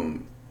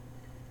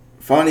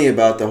funny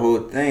about the whole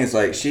thing is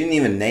like she didn't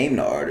even name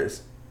the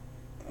artist.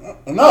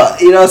 No,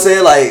 you know what I'm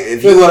saying? Like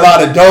if there's a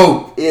lot of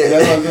dope. Yeah,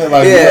 that's what I'm saying.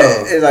 Like,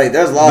 yeah, it's like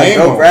there's a lot of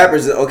dope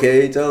rappers.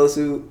 Okay, tell us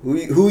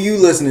who you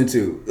listening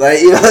to?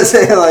 Like you know what I'm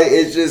saying? Like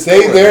it's just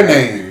say their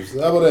names.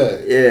 How about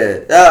that?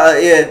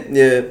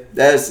 Yeah.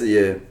 That's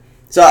yeah.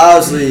 So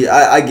obviously,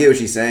 I get what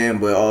she's saying,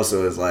 but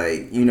also it's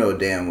like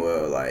damn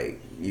well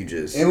like you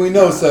just and we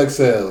know sex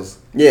sells.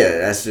 Yeah,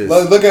 that's just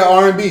look at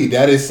R&B.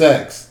 That is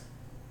sex.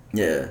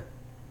 Yeah,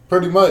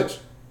 pretty much.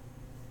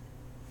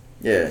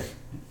 Yeah.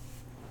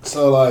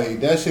 So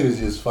like that shit is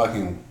just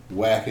fucking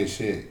whack as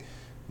shit.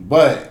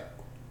 But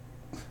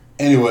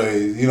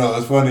anyways,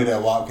 it's funny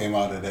that WAP came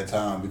out at that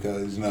time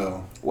because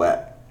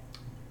WAP.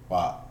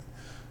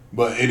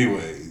 But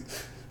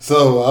anyways,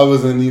 so I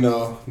was in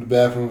the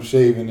bathroom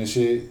shaving and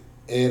shit,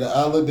 and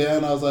I looked down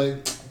and I was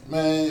like,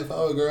 man, if I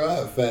were a girl, I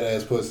have fat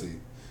ass pussy.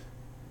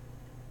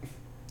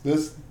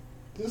 This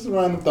is a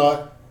random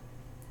thought.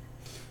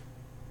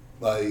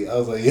 Like I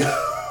was like,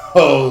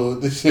 yo,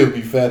 this shit would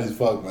be fat as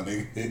fuck, my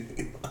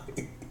nigga.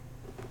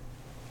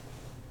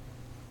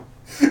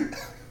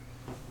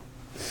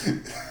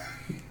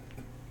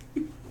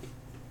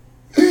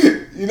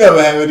 You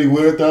never have any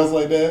weird thoughts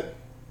like that?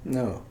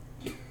 No.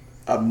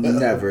 I've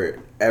never,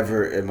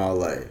 ever in my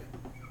life.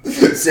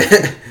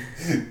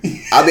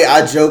 I mean,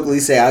 I jokingly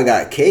say I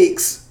got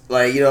cakes.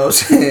 Like, you know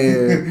what I'm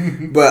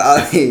saying? But,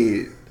 I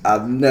mean,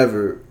 I've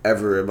never,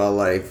 ever in my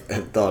life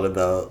have thought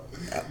about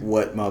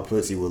what my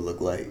pussy would look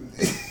like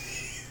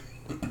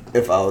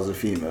if I was a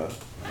female.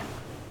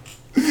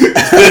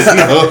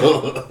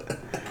 No.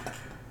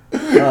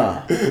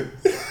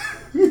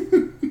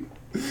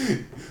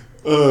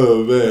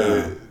 Oh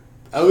man,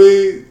 I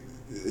mean,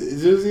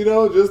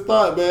 just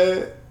thought,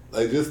 man.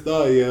 Like just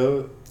thought,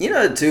 yo.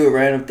 Too, a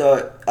random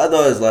thought. I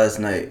thought it was last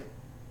night.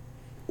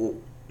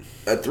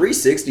 A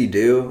 360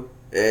 deal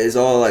is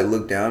all like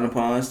looked down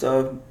upon and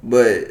stuff,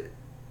 but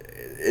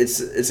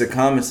it's a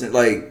common sense.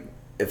 Like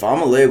if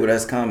I'm a label,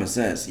 that's common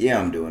sense. Yeah,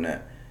 I'm doing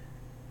that.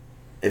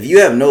 If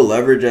you have no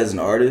leverage as an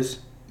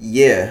artist,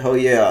 yeah, hell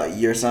yeah,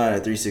 you're signing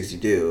a 360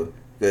 deal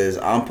because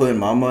I'm putting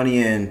my money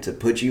in to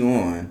put you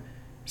on.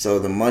 So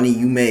the money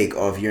you make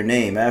off your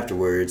name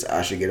afterwards,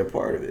 I should get a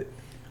part of it.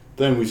 I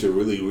think we should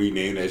really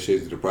rename that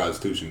shit to the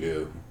prostitution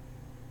deal.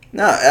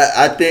 No,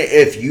 I think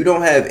if you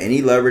don't have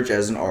any leverage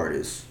as an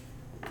artist,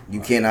 you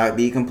cannot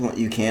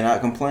you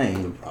cannot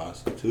complain. The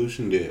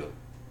prostitution deal.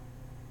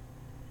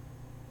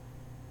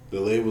 The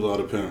labels are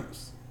the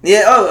pimps.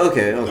 Yeah. Oh,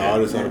 okay. The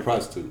artists are the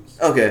prostitutes.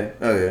 Okay.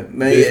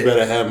 Man, Bitch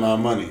better have my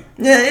money.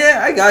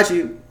 Yeah. I got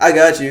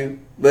you.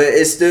 But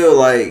it's still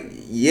like,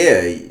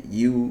 yeah,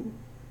 you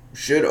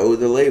should owe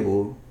the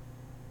label.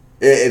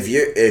 If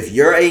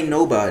you're a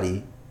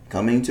nobody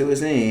coming to a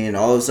scene and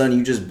all of a sudden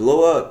you just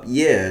blow up,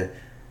 yeah.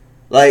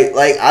 Like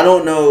I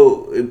don't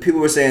know. People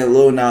were saying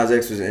Lil Nas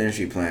X was an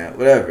industry plant,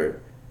 whatever.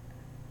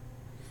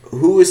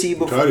 Who was he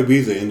before? Cardi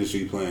B's an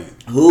industry plant.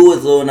 Who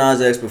was Lil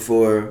Nas X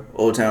before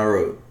Old Town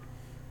Road?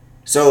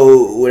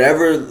 So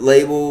whatever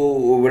label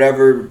or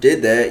whatever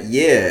did that,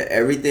 yeah,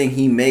 everything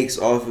he makes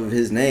off of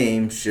his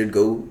name should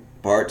go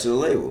part to the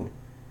label.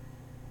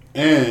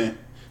 And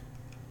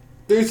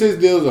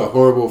 360 deals are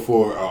horrible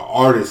for an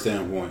artist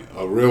standpoint,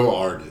 a real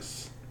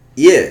artist.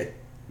 Yeah.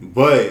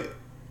 But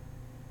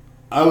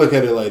I look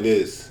at it like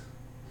this.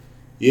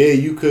 Yeah,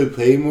 you could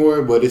pay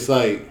more, but it's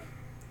like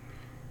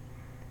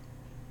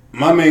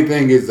my main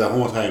thing is the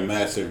whole time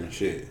master and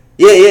shit.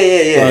 Yeah.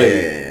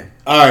 Yeah.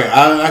 All right,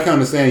 I can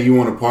understand you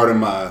want a part of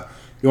my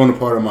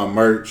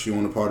merch, you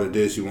want a part of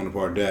this, you want a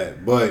part of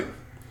that. But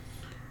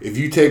if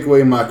you take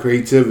away my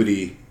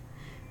creativity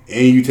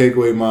and you take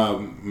away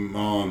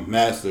my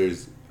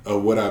masters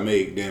of what I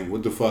make, then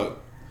what the fuck?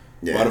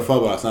 Yeah. Why the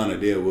fuck would I sign a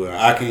deal where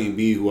I can't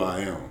be who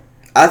I am?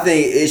 I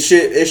think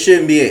it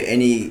shouldn't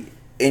be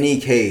any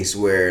case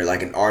where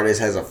like an artist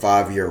has a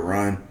 5-year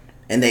run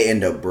and they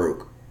end up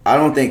broke. I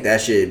don't think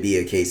that should be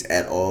a case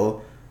at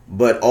all.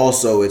 But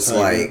also, it's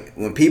like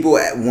when people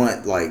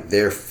want like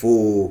their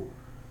full,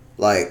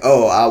 like,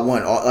 oh, I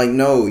want all, like,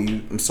 no,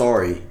 I'm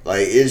sorry,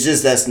 like it's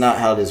just that's not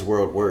how this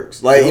world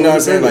works. Like, you know what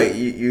I'm saying? Like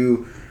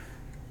you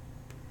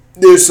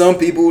there's some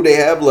people, they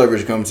have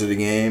leverage come to the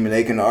game and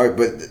they can argue,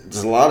 but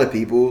there's a lot of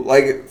people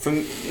like if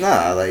I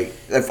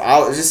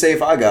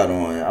got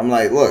on, I'm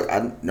like, look,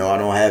 I know I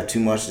don't have too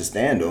much to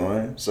stand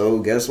on, so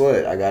guess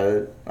what, I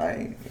gotta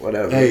like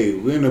whatever. Hey,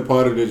 we're in a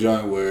part of the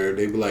joint where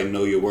they be like,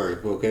 know your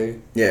worth, okay?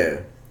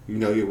 Yeah, you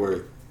know your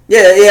worth.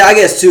 Yeah, I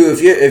guess too.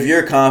 If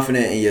you're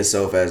confident in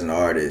yourself as an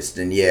artist,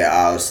 then yeah,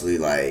 obviously,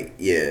 like,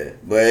 yeah.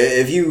 But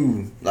if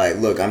you like,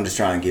 look, I'm just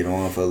trying to get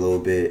on for a little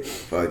bit,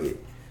 fuck it.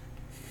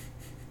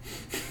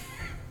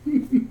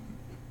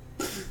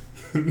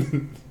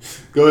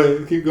 Go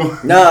ahead, keep going.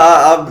 No,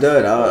 I'm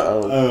done.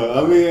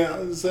 I mean,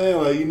 I'm saying,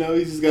 like, you know,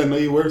 you just gotta know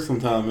your worth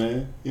sometime,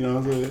 man. You know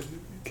what I'm saying?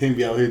 Can't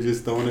be out here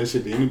just throwing that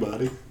shit to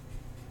anybody.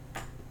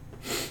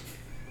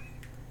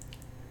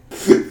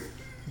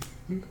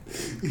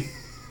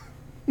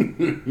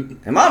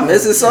 Am I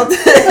missing something?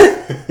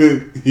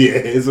 Yeah,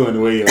 it's on the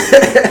way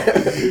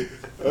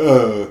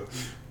over.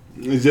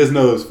 Just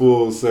know it's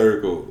full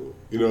circle.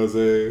 You know what I'm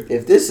saying?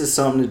 If this is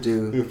something to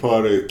do, it's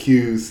part of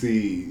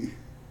QC.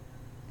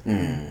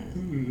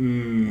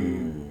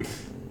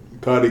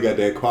 Cardi got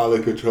that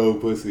quality control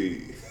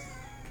pussy.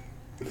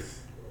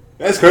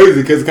 That's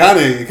crazy because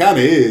it kind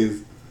of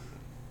is.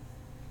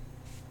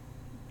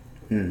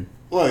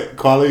 What,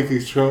 quality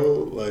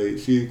control? Like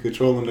she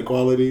controlling the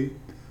quality.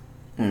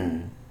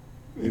 And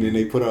then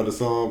they put out a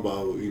song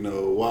about, you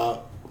know,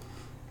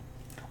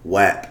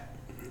 WAP.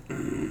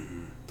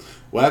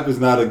 WAP is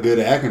not a good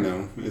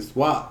acronym. It's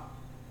WAP.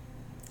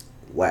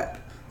 WAP.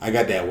 I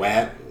got that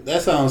WAP.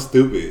 That sounds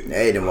stupid.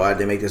 Hey, then why did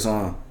they make this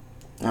song?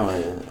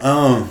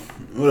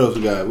 What else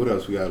we got?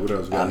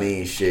 I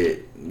mean,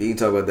 shit. We can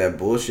talk about that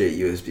bullshit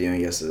USB on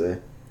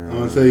yesterday. I'm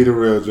gonna tell you the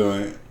real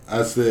joint.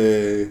 I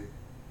said,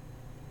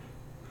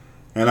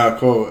 and I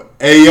quote,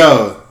 "Hey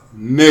yo,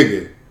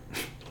 nigga,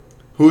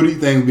 who do you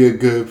think would be a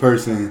good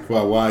person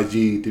for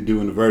YG to do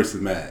in the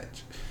versus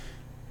match?"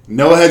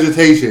 No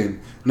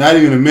hesitation. Not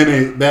even a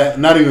minute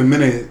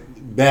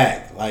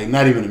back. Like,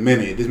 not even a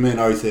minute. This man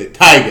already said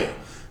Tyga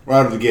right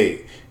out of the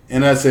gate.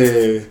 And I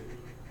said,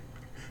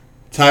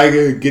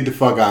 Tyga, get the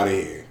fuck out of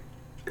here.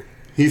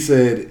 He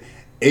said,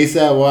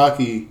 A$AP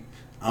Rocky,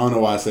 I don't know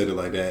why I said it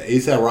like that.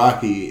 A$AP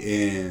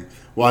Rocky and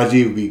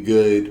YG would be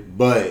good,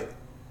 but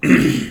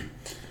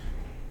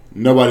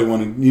nobody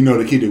wanted,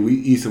 to keep the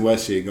East and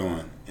West shit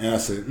going. And I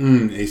said,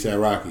 A$AP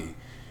Rocky.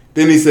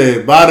 Then he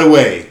said, by the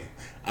way,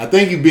 I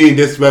think you being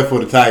disrespectful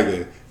to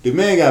Tyga. The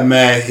man got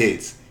mad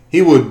hits.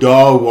 He would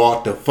dog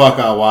walk the fuck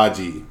out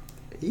YG.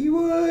 He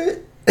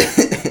would.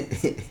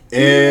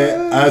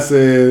 And I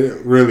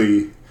said,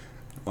 really?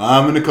 Well,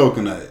 I'm in the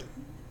coconut.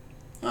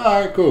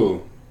 Alright,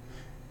 cool.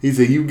 He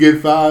said, you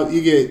get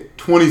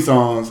 20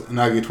 songs,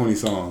 and I get 20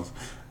 songs.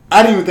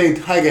 I didn't even think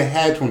Tyga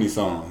had 20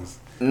 songs.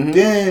 Mm-hmm.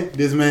 Then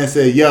this man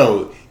said,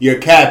 yo, you're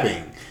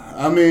capping.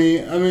 I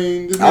mean,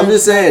 I'm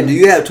just saying, do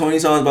you have 20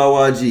 songs by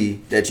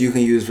YG that you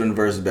can use from the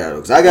versus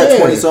battle? Because I got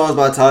 20 songs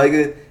by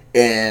Tyga,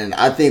 and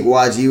I think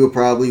YG would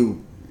probably...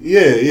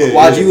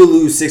 YG would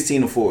lose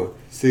 16-4.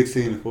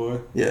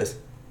 16-4? Yes.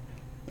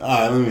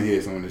 Alright, let me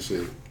hear some of this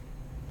shit.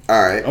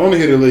 Alright. I want to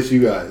hear the list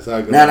you guys.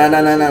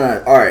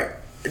 No. Alright.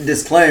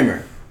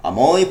 Disclaimer. I'm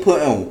only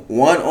putting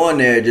one on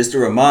there just to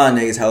remind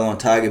niggas how long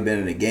Tyga been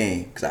in the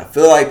game. Because I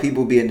feel like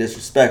people being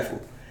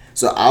disrespectful.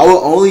 So I will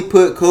only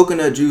put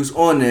Coconut Juice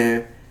on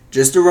there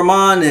just to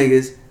remind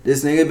niggas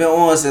this nigga been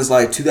on since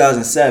like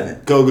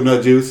 2007.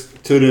 Coconut Juice,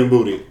 to them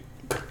booty.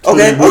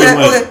 Okay.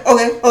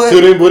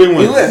 To them booty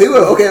wins. He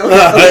will. Okay.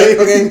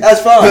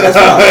 That's fine.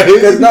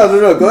 Because no.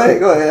 Go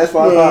ahead. That's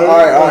fine.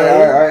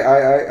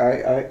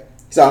 All right.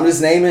 So I'm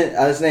just naming.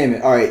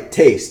 All right.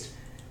 Taste.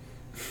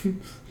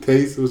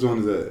 Taste. Which one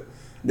is that?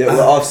 That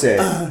we're Offset.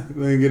 Let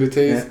me get a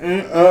taste. All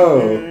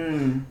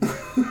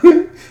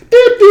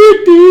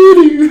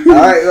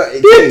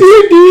right.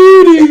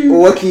 Taste.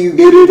 What can you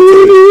get?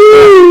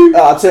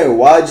 I'll tell you.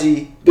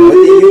 YG. The only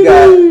thing you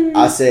got.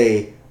 I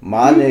say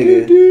my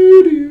nigga.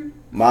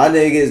 My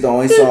nigga is the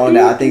only song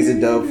that I think is a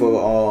dub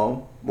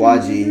for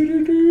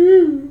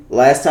YG.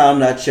 Last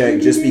time I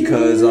checked, just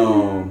because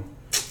don't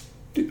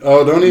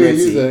even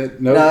use that.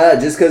 Nope. Nah,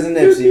 just because of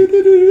Nipsey.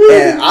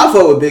 And I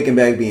fuck with Big and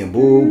Back being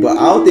boo, but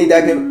I don't think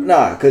that can.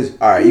 Nah, because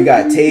alright, you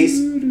got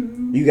Taste,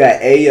 you got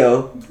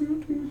Ayo,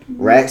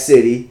 Rack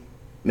City,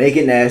 Make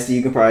It Nasty.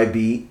 You can probably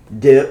beat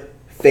Dip,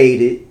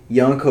 Faded,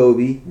 Young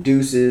Kobe,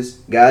 Deuces,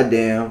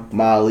 Goddamn,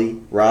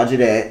 Molly, Roger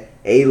That,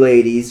 A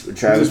Ladies with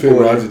Travis Porter. Just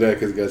pick Roger That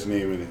because it got your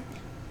name in it.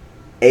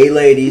 A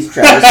Ladies,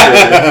 Travis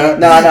Porter.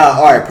 Nah.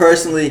 Alright,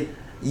 personally,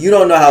 you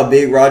don't know how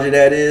big Roger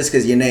That is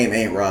because your name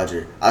ain't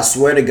Roger. I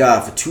swear to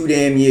God, for 2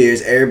 damn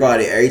years, every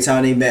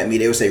time they met me,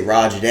 they would say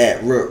Roger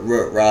That,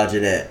 Roger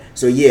That.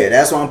 So yeah,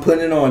 that's why I'm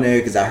putting it on there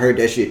because I heard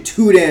that shit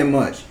too damn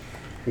much.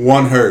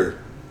 One Her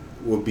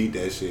will beat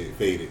that shit.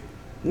 Faded.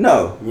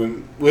 No.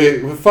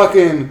 With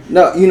fucking.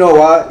 No, you know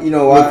why? With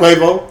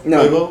Quavo?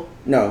 No. Quavo?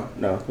 No.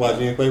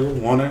 YG and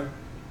Quavo? One Her?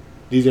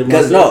 DJ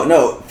Because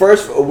no.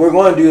 First, we're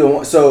going to do the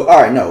one. So,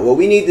 all right, no. What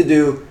we need to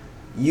do,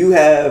 you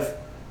have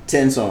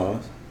 10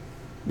 songs.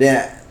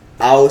 Then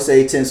I will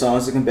say 10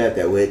 songs to combat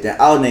that with. Then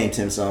I'll name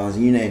 10 songs,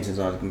 and you name 10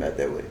 songs to combat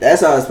that with.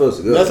 That's how it's supposed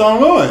to go. That's how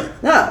I'm going.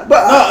 Nah,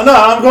 but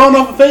I'm going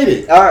off of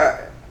Faded. All right.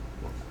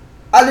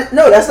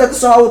 No, that's not the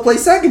song I would play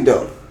second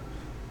though.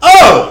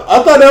 Oh,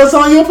 I thought that was the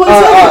song you would play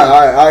second.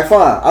 All right,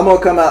 fine. I'm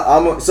gonna come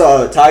out.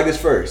 So Tigers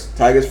first.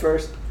 All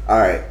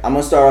right, I'm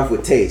gonna start off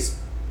with Taste.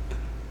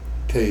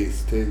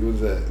 Taste. What's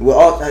that?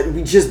 Well,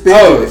 we just been.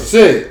 Oh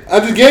shit! I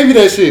just gave you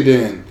that shit.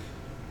 Then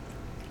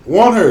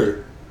Want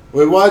Her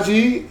with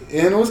YG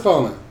and what's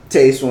calling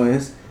Taste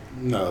wins.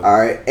 No. All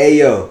right,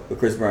 Ayo with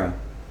Chris Brown.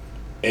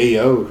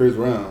 Ayo with Chris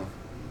Brown.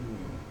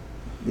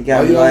 You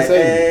got me like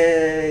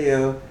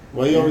Ayo.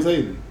 Why you always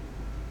hating?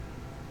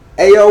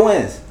 Ayo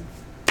wins.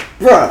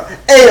 Bruh,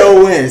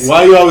 Ayo wins.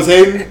 Why you always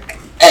hating?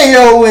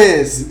 Ayo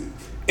wins.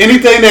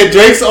 Anything that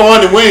Drake's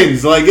on and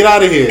wins, like get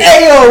out of here.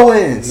 Ayo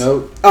wins.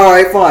 Nope. All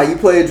right, fine. You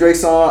play a Drake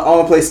song. I'm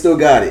gonna play Still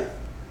Got It.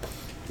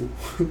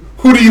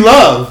 Who do you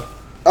love?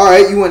 All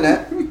right, you win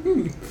that.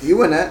 You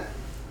win that.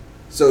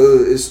 So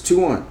it's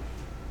 2-1.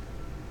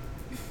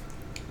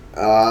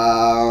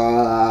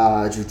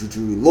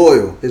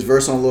 Loyal. His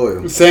verse on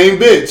Loyal. Same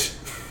bitch.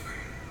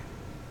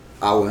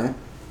 I win.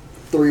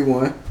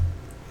 3-1.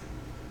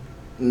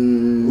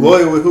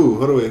 Loyal with who?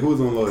 Hold on, wait. Who's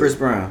on Loyal? Chris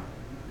Brown.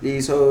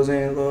 These hoes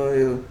ain't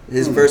loyal.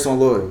 His verse on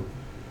Loyal.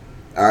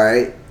 All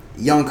right.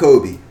 Young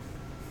Kobe.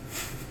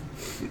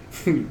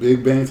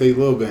 Big Bang take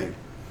Lil Bang.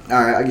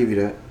 All right, I'll give you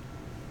that.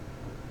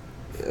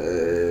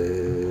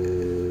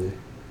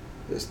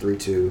 That's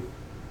 3-2.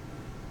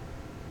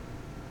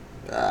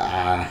 All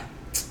right,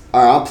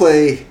 I'll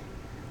play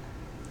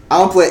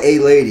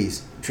Eight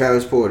Ladies.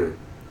 Travis Porter.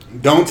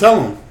 Don't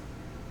tell him.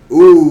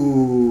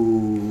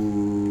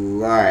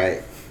 Ooh. All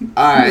right. We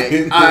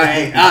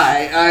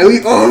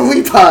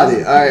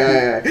potted. All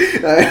right.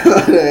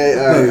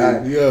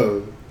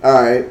 Yo.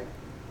 All right.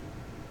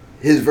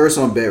 His verse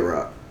on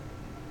Bedrock.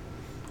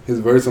 His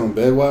verse on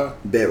Bedrock?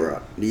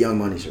 Bedrock. The Young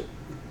Money shit.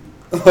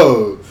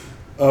 Oh,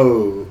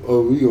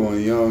 we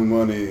going Young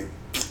Money.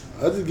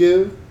 I just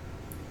give.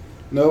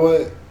 You know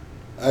what?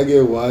 I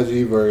give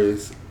YG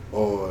verse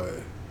or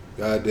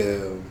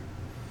goddamn.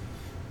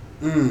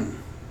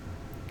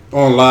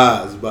 On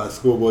Lies by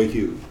Schoolboy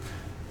Q.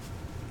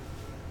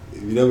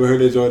 If you never heard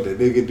that joint, that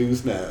nigga do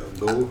snap.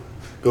 Go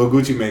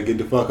Gucci Man, get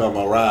the fuck out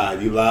my ride.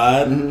 You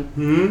lied?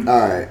 Mm-hmm. All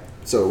right.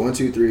 So 1,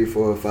 2, 3,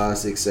 4, 5,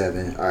 6,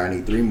 7. All right, I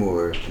need 3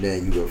 more.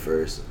 Then you go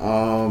first.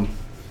 All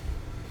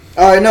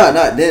right, not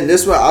then.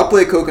 This one I'll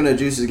play Coconut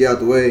Juice to get out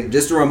the way,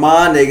 just to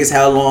remind niggas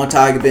how long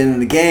Tiger been in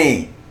the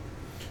game.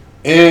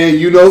 And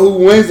you know who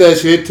wins that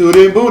shit?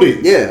 Tootie and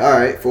Booty. Yeah. All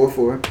right.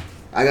 4-4.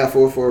 I got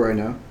 4-4 right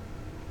now.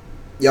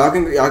 Y'all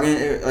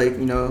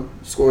can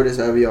score this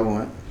however y'all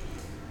want.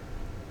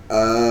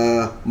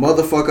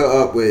 Motherfucker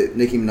Up with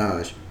Nicki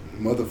Minaj.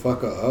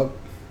 Motherfucker Up.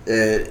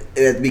 At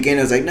the beginning,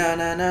 it was like nah.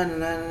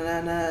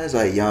 It's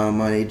like Young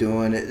Money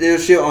doing it.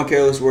 There's shit on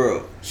Careless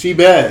World. She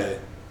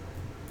bad.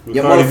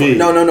 Yeah,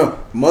 no.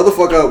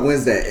 Motherfucker Up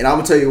wins that, and I'm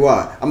gonna tell you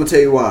why.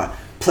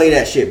 Play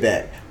that shit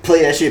back.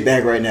 Play that shit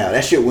back right now.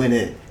 That shit went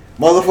in.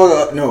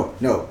 Motherfucker Up.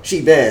 No.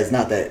 She bad. It's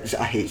not that.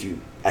 I hate you.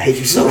 I hate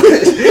you so much.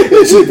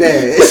 She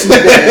bad.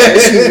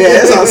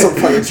 That's on some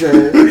fucking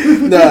trash.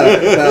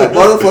 Nah.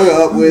 Motherfucker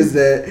Up wins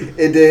that,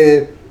 and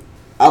then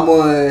I'm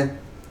gonna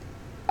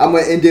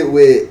end it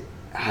with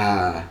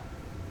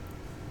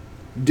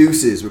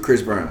Deuces with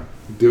Chris Brown.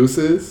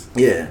 Deuces?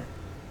 Yeah.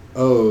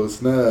 Oh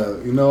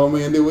snap! You know what I'm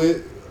gonna end it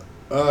with?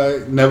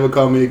 Alright, Never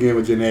Call Me Again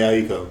with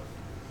Jhené Aiko.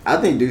 I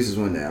think Deuces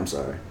win that. I'm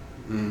sorry.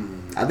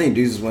 I think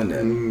Deuces win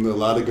that. A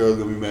lot of girls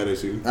gonna be mad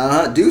at you.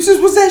 Deuces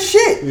was that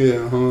shit.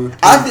 Yeah.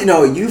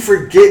 You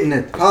forgetting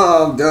the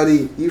time,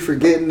 Duddy. You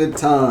forgetting the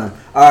time.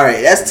 All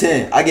right, that's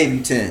 10. I gave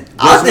you 10.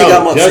 I think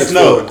I'm up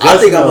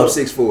 6-4. I'm up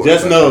 6-4.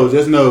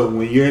 Just know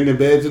when you're in the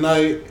bed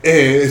tonight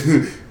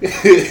and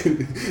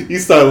you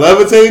start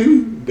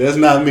levitating, that's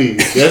not me.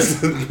 That's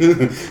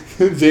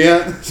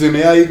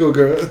Jhené Aiko,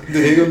 girl.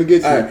 They ain't gonna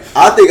get you. All right.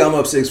 I think I'm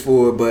up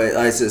 6-4, but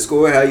like I said,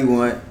 score how you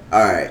want.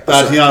 All right.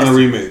 Tatiana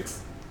remix.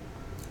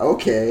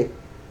 Okay.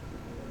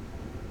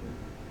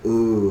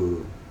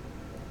 Ooh.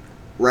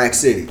 Rack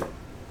City.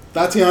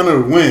 Tatiana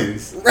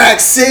wins. Rack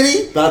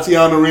City?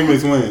 Tatiana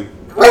remix win.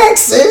 Rack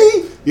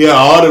City? Yeah,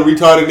 all the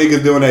retarded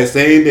niggas doing that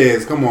same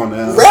dance. Come on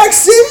now. Rack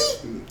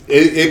City?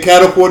 It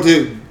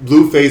catapulted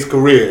Blueface's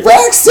career.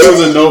 Rack City? There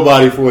was a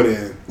nobody for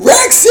then.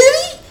 Rack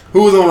City?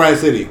 Who was on Rack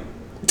City?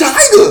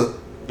 Tiger.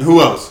 And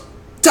who else?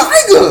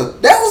 Tiger.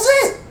 That was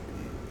it.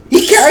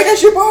 He carried that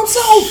shit by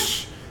himself.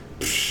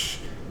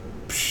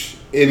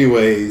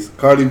 Anyways,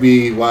 Cardi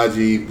B,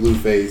 YG,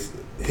 Blueface,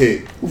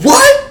 hit.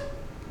 What?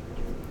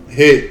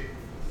 Hit.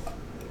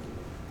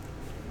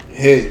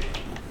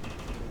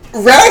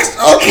 Rex?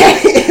 Okay.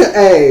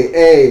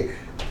 Hey.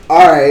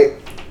 All right.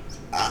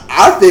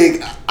 I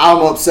think I'm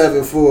up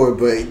 7-4,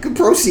 but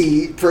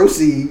proceed.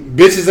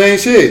 Bitches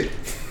ain't shit.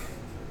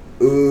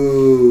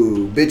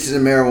 Ooh, bitches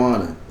and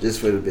marijuana, just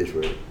for the bitch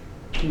word.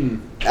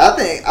 I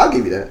think I'll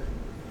give you that.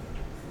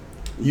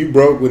 You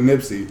broke with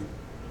Nipsey.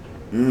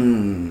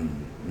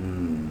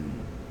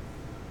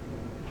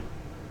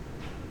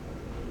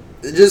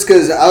 Just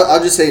because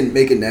I'll just say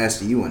make it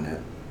nasty. You won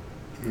that.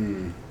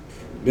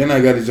 Then I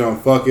got to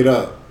jump. Fuck it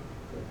up.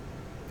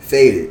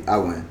 Faded. I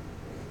win.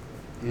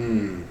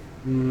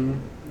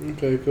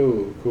 Okay,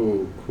 cool.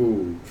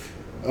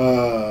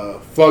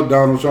 Fuck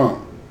Donald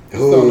Trump.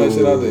 Just throwing that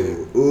shit out there.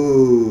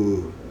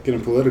 Ooh.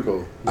 Getting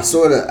political. I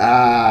sort of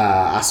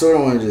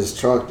want to just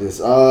chalk this.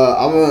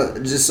 I'm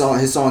gonna just song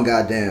his song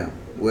 "Goddamn"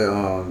 with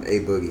A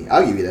Boogie.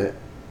 I'll give you that.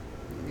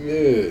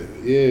 Yeah.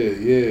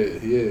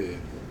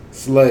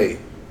 Slay.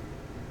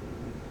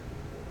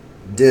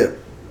 Dip.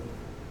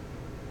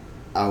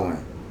 I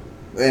win.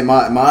 In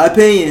my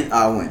opinion,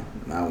 I win.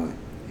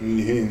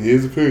 In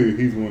his opinion,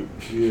 he's won.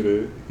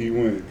 Yeah, he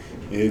won.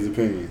 In his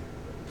opinion.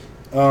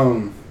 How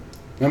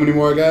many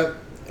more I got?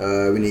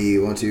 We need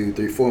 1, 2,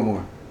 3, 4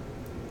 more.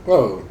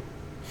 Oh,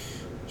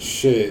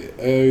 shit!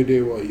 Every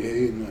day while you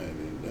hating that.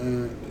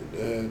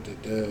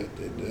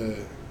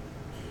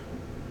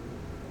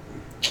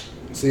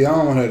 See, I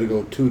don't want to have to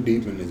go too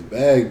deep in this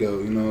bag, though.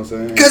 You know what I'm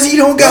saying? Because he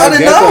don't got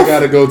enough. I guess I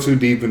gotta go too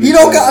deep in this. He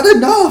don't got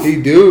enough.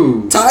 He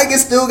do. Tiger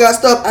still got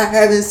stuff I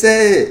haven't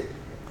said.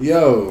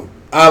 Yo,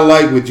 I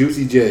like with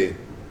Juicy J.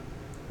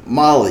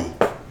 Molly,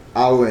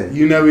 I win.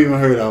 You never even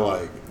heard I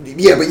like.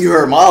 Yeah, but you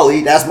heard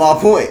Molly. That's my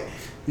point.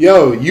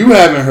 Yo, you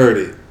haven't heard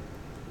it.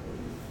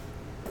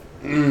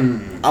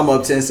 I'm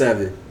up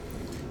 10-7.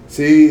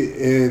 See,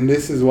 and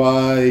this is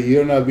why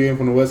you're not being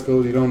from the West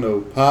Coast. You don't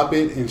know. Pop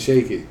it and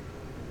shake it.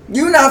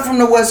 You're not from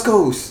the West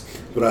Coast.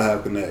 But I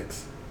have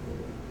connects.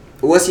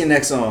 What's your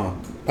next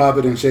song? Pop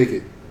it and shake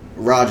it.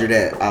 Roger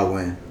that. I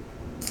win.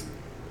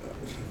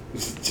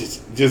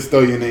 Just throw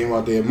your name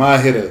out there. My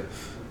hitter.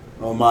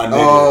 On my nigga.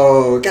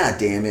 Oh, god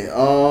damn it.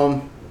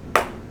 All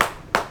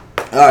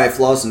right,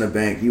 Floss in the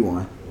Bank. You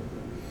won.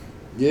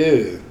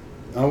 Yeah,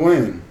 I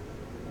win.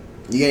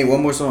 You gained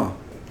one more song.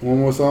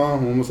 One more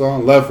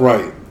song. Left,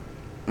 right.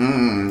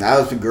 That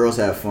was the Girls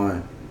Have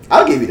Fun.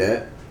 I'll give you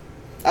that.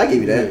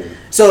 Yeah.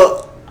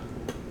 So,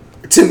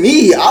 to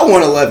me, I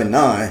won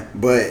 11-9,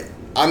 but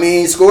I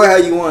mean, score how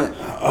you want.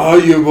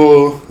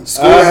 Arguable.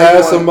 I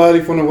had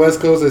somebody from the West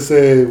Coast that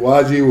said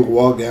YG would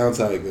walk down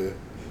Tiger.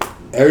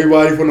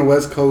 Everybody from the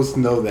West Coast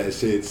know that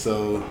shit.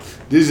 So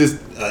this is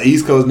just an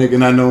East Coast nigga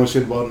not knowing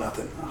shit about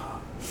nothing.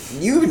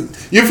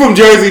 You're from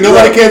Jersey.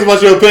 Nobody cares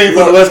about your opinion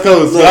from the West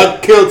Coast. So I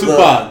killed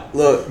Tupac.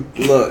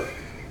 Look.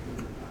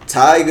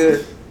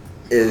 Tiger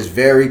is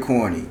very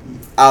corny.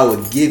 I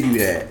would give you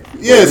that.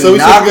 Yeah, so we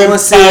not should gonna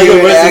sit here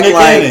and act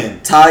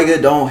like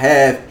Tiger don't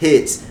have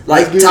hits.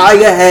 Like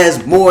Tiger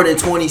has more than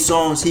 20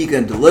 songs he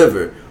can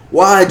deliver.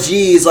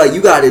 YG is like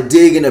you got to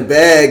dig in the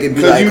bag and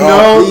be like,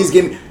 please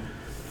give me.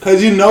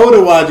 Cause you know the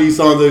YG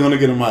songs are gonna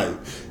get a mic.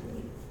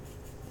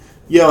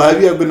 Yo,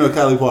 have you ever been to a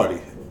Cali party?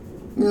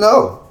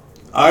 No.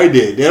 I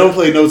did. They don't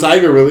play no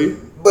Tiger really.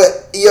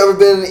 But you ever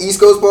been to an East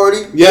Coast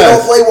party? Yes. They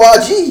don't play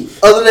YG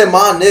other than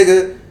my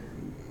nigga.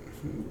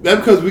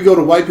 That's because we go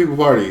to white people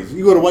parties.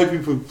 You go to white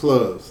people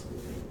clubs.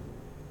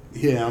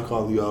 Yeah, I'm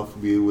calling you out for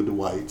being with the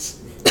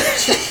whites.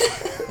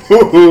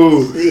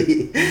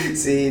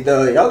 see,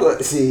 though, y'all go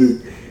see,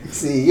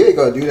 you ain't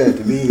gonna do that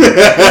to me.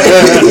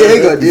 You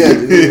ain't gonna do that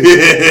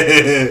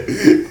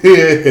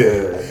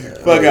to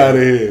me. Fuck out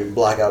of here.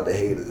 Block out the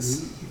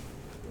haters.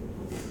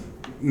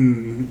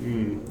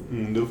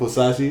 The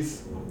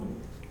Versace's?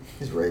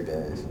 It's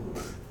Ray-Bans.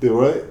 The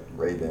what?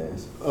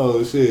 Ray-Bans.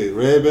 Oh shit,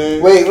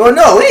 Ray-Bans? Wait, well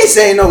no, we ain't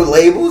saying no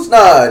labels.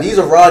 Nah, these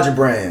are Roger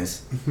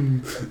brands. So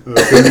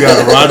you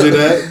gotta Roger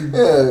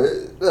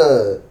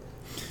that?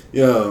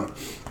 Yo,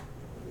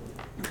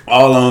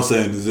 all I'm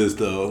saying is this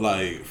though,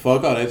 like,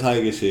 fuck all that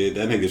Tiger shit.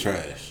 That nigga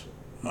trash.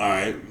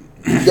 Alright.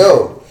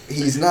 Yo,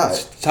 he's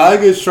not.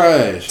 Tiger's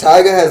trash.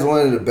 Tiger has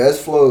one of the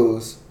best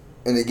flows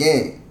in the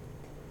game.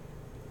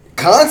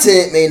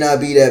 Content may not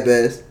be that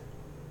best,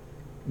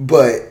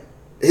 but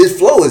his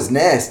flow is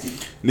nasty.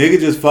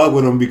 Nigga just fuck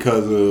with him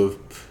because of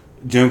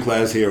Gym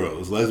Class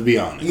Heroes. Let's be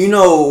honest. You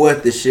know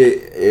what the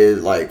shit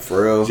is like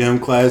for real? Gym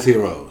Class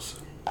Heroes.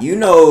 You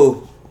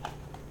know,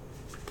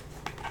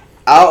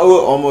 I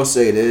would almost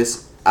say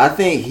this. I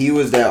think he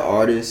was that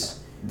artist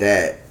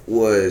that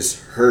was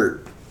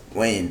hurt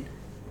when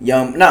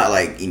Young, not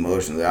like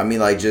emotionally. I mean,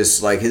 like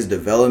just like his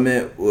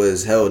development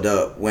was held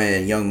up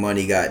when Young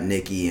Money got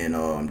Nicki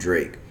and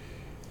Drake,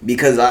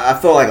 because I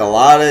felt like a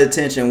lot of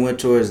attention went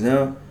towards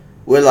them.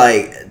 Where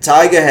like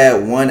Tiger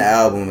had one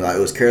album, like it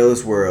was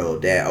Careless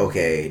World, that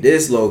okay,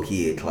 this low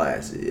key a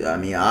classic. I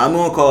mean, I'm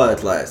gonna call it a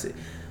classic.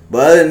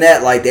 But other than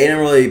that, like they didn't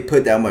really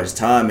put that much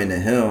time into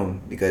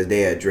him because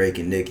they had Drake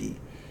and Nicki.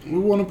 We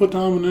want to put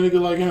time in a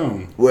nigga like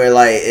him. Where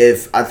like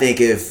if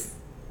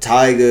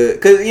Tiger,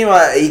 cause you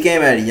know he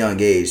came at a young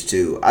age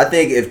too. I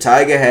think if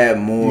Tiger had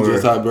more, You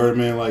just thought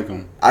Birdman like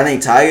him. I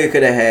think Tiger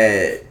could have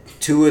had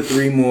 2 or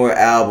 3 more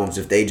albums,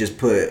 if they just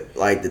put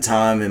like the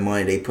time and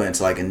money they put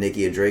into like a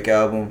Nicki or Drake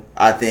album,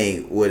 I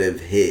think would have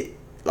hit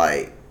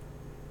like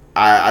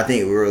I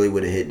think it really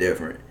would have hit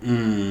different.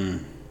 I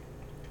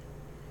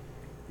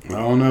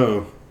don't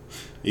know.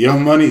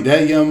 Young Money,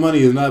 that Young Money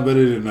is not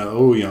better than the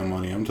old Young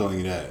Money. I'm telling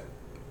you that.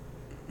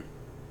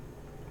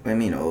 What do you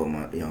mean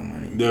Young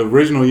Money? The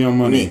original Young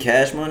Money. You mean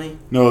Cash Money?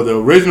 No, the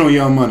original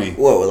Young Money.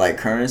 What, with like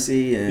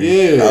Currency? And...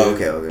 Yeah. Oh,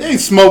 okay. They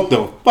smoked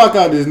the fuck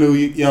out this new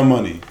Young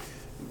Money.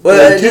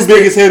 But the two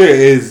biggest hitter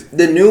is...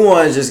 The new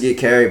ones just get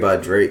carried by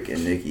Drake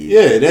and Nicki.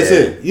 Yeah, that's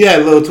it. Yeah,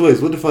 Lil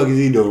Twist. What the fuck is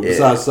he doing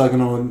besides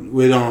sucking on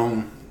with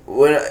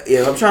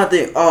Yeah, I'm trying to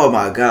think. Oh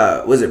my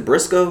god, was it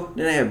Briscoe?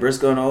 Didn't they have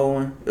Briscoe in the old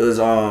one? It was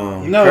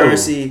no.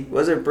 Currency.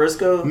 Was it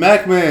Briscoe?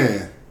 Mac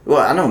Man. Well,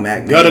 I know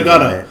Mac Man.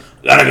 Gotta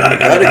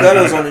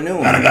was on the new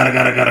one.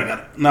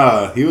 Gotta.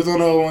 Nah, he was on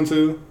the old one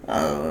too.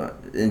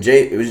 And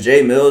it was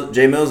Jay Mills.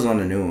 Jay Mills was on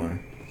the new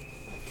one.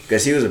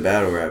 Guess he was a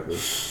battle rapper.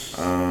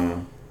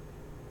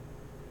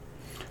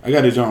 I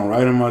got it on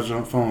right on my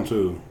phone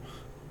too.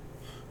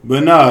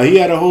 But nah, he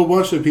had a whole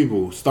bunch of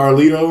people.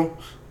 Starlito.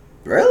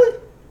 Really?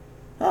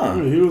 Huh.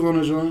 Yeah, he was on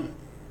the joint.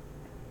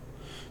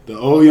 The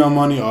old Young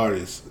Money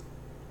artist.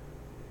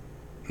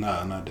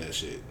 Nah, not that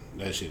shit.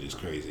 That shit is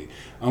crazy.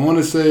 I want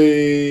to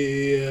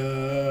say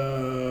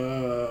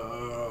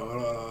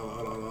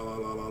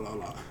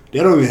they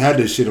don't even have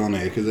this shit on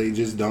there because they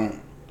just don't.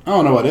 I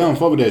don't know why they don't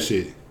fuck with that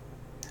shit.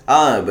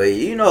 But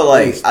you know,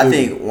 like I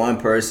think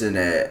one person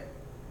that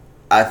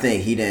I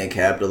think he didn't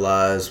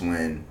capitalize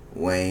when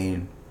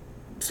Wayne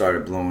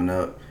started blowing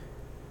up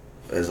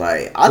is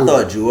like I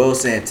thought Joel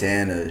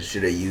Santana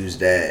should have used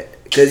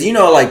that because you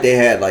know like they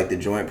had like the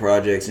joint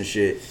projects and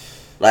shit.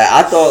 Like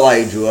I thought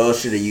like Joel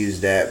should have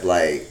used that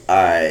like all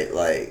right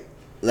like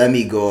let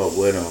me go up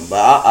with him,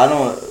 but I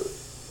don't.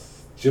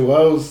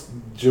 Joel's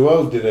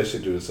did that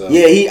shit to himself.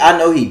 Yeah, I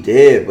know he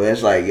did, but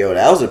it's like yo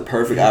that was a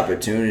perfect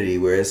opportunity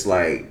where it's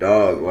like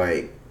dog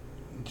like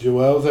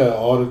Joel's had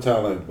all the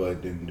talent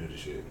but didn't do the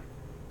shit.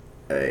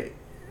 Like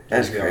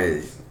that's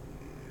crazy.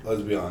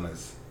 Let's be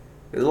honest.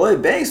 Cause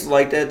Lloyd Banks was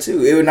like that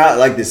too. It was not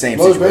like the same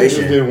Lloyd situation. Banks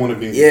just didn't want to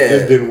be. Yeah.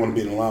 Just didn't want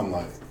to be in the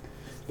limelight.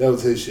 That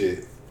was his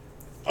shit.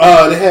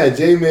 They had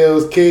J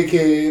Mills,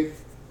 Kid.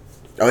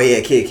 Oh yeah,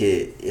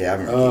 Kid. Yeah, I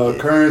remember.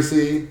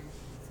 Currency.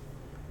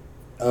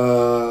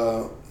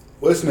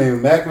 What's his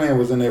name? Mac Man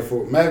was in there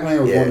for. Mac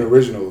Man was one of the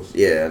originals.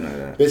 Yeah, I know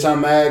that. Bitch,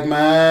 I'm Mac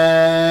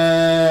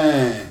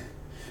Man.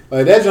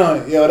 Like that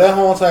joint, that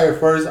whole entire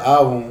first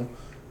album,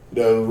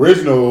 the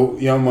original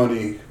Young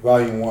Money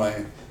Volume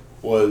 1,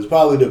 was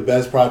probably the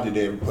best project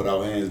they ever put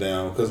out, hands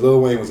down, because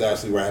Lil Wayne was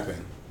actually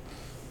rapping.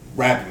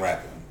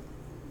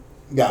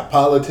 Got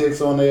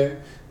politics on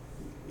there.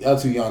 Y'all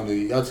too young to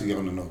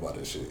know about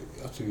that shit.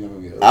 Y'all too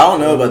young to get. I don't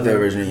know about the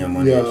original Young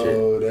Money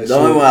shit. The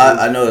only one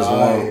I know is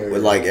one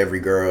with like Every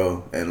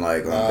Girl and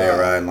like on Bear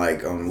Ride and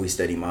like We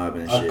Steady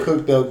Mobbing and shit. I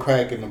cooked up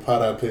crack in the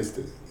pot I pissed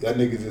it. Y'all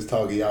niggas just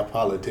talking, y'all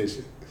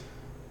politicians.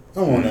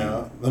 Come on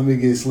now. Let me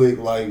get slick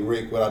like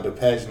Rick without the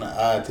patch in the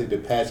eye. Take the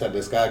patch out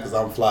the sky because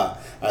I'm fly.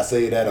 I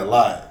say that a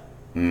lot.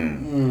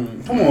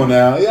 Come on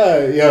now.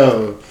 Yeah,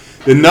 yo.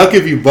 The Nuck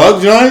If You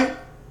Buck joint?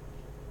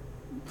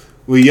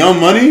 With Young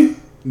Money?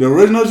 The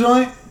original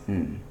joint?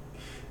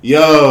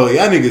 Yo,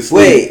 y'all niggas sleep.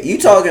 Wait, you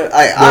talking...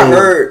 I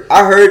heard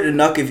the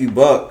Nuck If You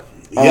Buck.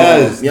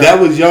 Yes, that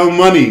was Young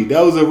Money.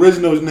 That was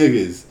original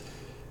niggas.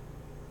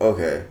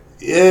 Okay.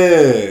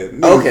 Yeah.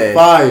 Okay.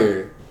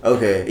 Fire.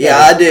 Okay. Yeah,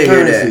 I did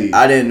Currency. hear that.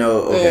 I didn't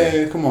know.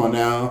 Okay. Yeah, come on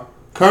now.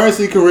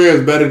 Currency career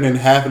is better than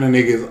half of the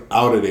niggas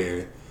out of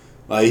there.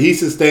 Like, he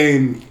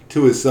sustained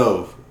to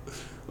himself.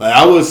 Like,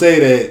 I would say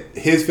that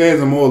his fans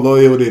are more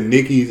loyal than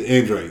Nicki's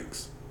and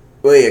Drake's.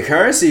 Well, yeah,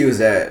 Currency was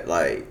that,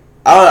 like...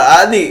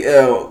 I think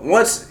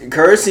once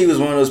Currency was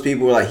one of those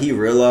people where, like, he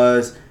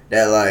realized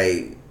that,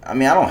 like... I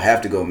mean, I don't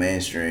have to go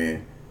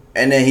mainstream.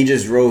 And then he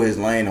just rode his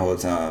lane the whole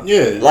time.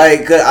 Yeah.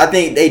 Like, cause I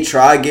think they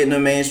tried getting the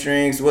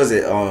mainstreams. Was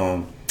it,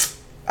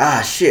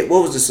 shit,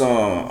 what was the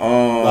song?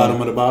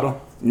 Bottom of the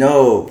Bottle?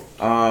 No.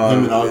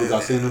 Him and August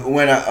Alsina?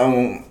 When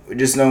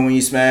just know when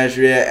you smash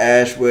that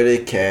ash where the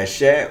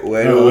cash at,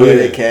 where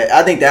the cash.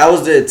 I think that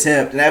was the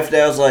attempt, and after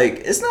that I was like,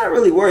 it's not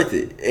really worth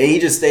it, and he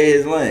just stayed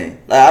his lane.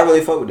 Like I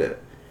really fuck with that.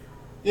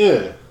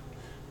 Yeah,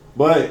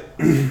 but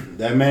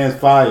that man's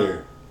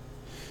fire,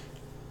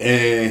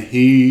 and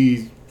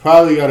he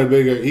probably got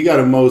he got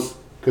a most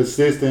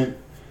consistent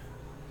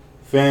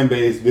fan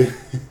base.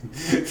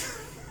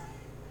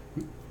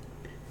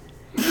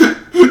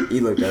 He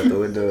looked out the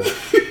window.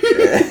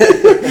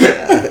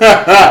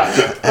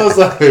 I was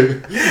like,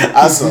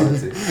 I saw it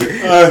too.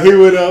 He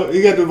went out.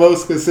 He got the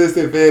most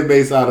consistent fan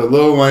base out of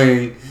Lil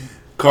Wayne,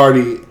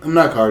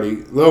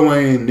 Lil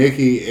Wayne,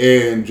 Nicki,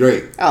 and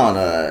Drake. I don't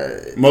know.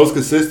 Most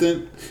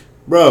consistent,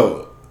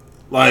 bro.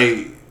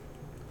 Like,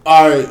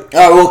 all right.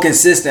 Oh, well,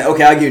 consistent.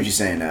 Okay, I get what you're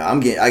saying now. I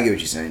get what you're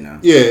saying now.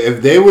 Yeah,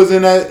 if they was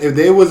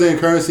in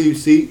Currency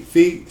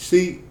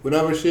seat,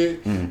 whatever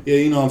shit. Yeah,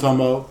 you know what I'm talking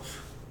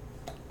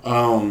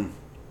about.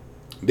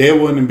 They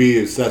wouldn't be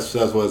as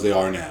successful as they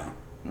are now.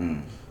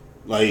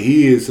 Like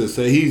he is to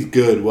say he's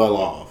good, well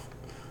off.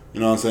 You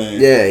know what I'm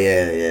saying?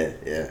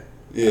 Yeah.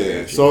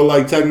 Yeah. So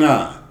like Tech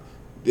Nine,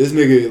 this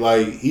nigga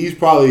like he's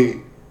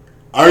probably,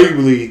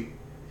 arguably,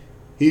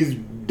 he's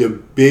the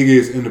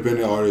biggest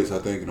independent artist I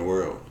think in the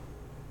world.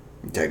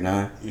 Tech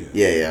Nine.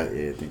 Yeah.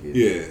 I think it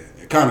is.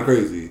 Yeah, kind of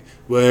crazy.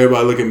 But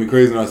everybody look at me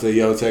crazy when I say,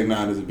 "Yo, Tech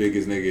Nine is the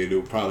biggest nigga."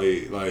 They'll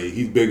probably like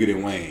he's bigger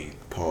than Wayne.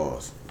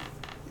 Pause.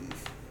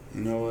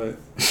 You know what?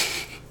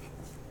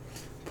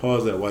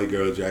 Pause that white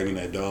girl dragging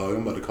that dog.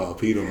 I'm about to call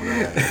Pete on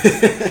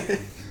that.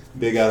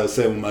 They got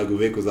upset when Michael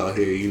Vick was out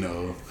here, you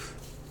know,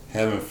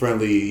 having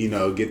friendly, you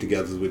know,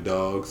 get-togethers with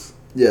dogs.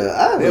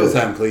 Yeah, They was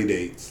having play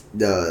dates.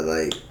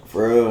 Like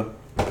for real,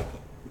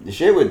 the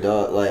shit with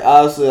dog. Like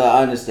obviously,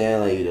 I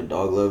understand like the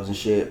dog lovers and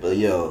shit, but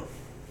yo,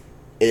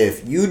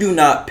 if you do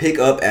not pick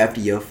up after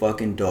your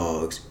fucking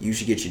dogs, you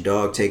should get your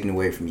dog taken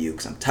away from you.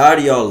 Cause I'm tired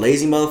of y'all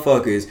lazy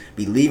motherfuckers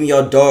be leaving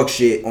y'all dog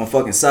shit on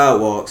fucking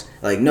sidewalks.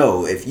 Like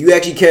no, if you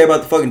actually care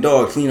about the fucking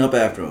dog, clean up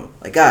after them.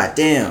 Like god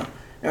damn,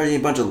 there's a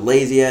bunch of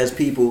lazy ass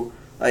people.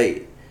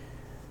 Like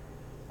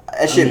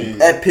that shit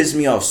that pissed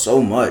me off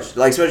so much.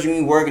 Like especially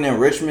when you working in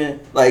Richmond,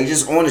 like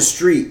just on the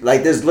street,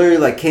 like there's literally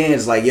like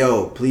cans like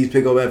yo, please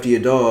pick up after your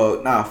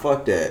dog. Nah,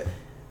 fuck that.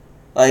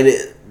 Like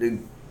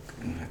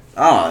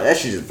that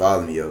shit just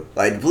bothered me, yo.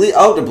 Like, the police,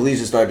 I hope the police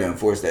should start to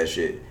enforce that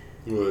shit.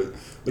 What?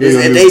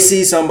 If they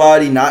see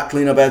somebody not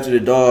clean up after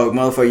the dog,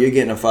 motherfucker, you're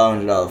getting a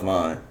 $500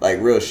 fine.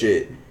 Like, real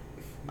shit.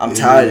 I'm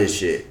tired of this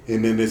shit.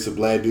 And then it's a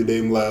black dude,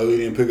 they be like, oh, he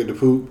didn't pick up the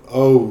poop.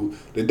 Oh,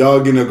 the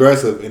dog getting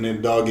aggressive, and then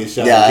the dog gets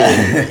shot. Yeah.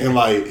 And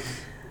like...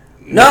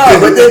 No,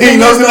 but the thing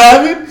knows gonna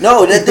happen?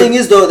 No, the thing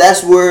is, though,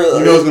 that's where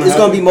it's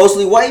going to be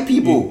mostly white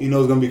people. You know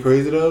what's going to be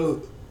crazy,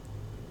 though?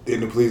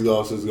 Then the police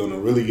officer's gonna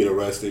really get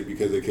arrested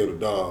because they killed a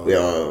dog.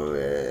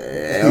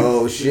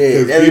 Oh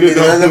shit!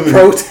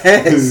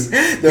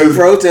 The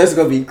protest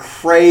gonna be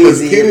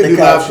crazy. Peter do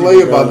not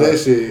play about that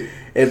shit.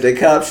 If the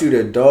cops shoot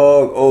a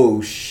dog,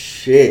 oh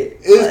shit!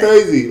 It's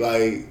crazy.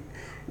 Like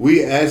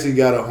we actually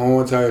got a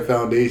whole entire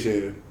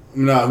foundation.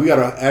 No, we got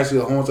a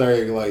whole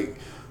entire like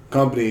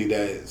company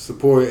that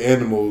support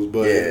animals,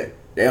 but yeah,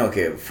 they don't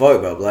give a fuck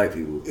about black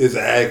people.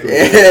 Exactly.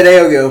 Yeah, they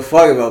don't give a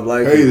fuck about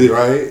black people. Crazy,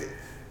 right?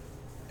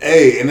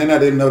 Hey, and then I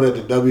didn't know that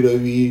the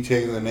WWE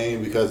changed the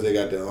name because they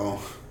got the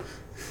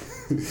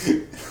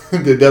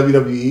the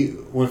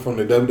WWE went from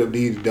the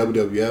WWE to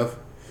WWF.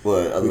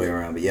 Well, other way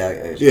around, but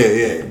yeah.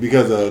 Yeah,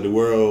 because of the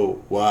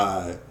World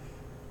Wildlife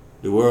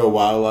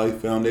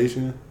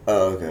Foundation.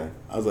 Oh, okay.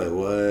 I was like,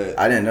 what?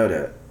 I didn't know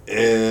that.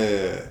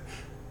 Yeah.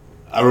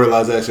 I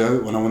realized that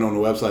shit when I went on the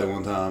website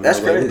one time. That's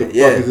crazy. Like, what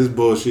the fuck is this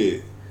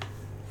bullshit?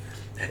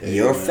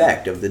 Your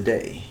fact of the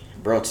day,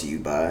 brought to you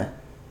by...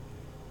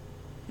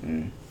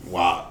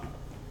 WAP.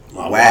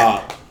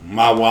 WAP.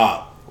 My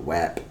WAP.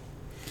 WAP.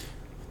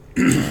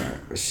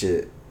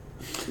 Shit.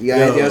 You got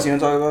anything else you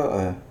want to talk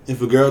about? If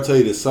a girl tell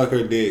you to suck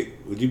her dick,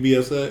 would you be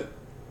upset?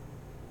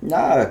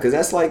 Nah, because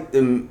that's like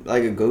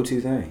a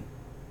go-to thing.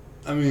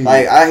 I mean...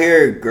 Like, I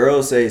hear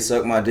girls say,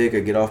 suck my dick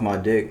or get off my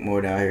dick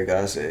more than I hear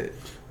guys say it.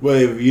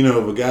 But, if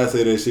a guy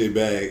say that shit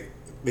back,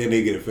 then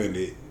they get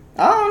offended.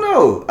 I don't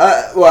know.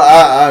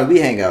 We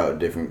hang out with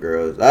different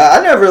girls. I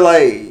never,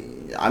 like...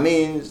 I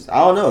mean,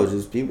 I don't know.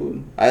 Just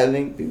people. I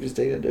think people just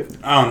take that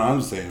different. I don't know. I'm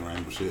just saying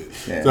random shit.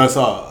 Yeah. So I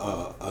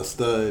saw a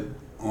stud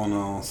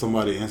on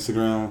somebody's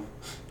Instagram,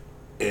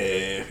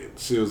 and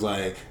she was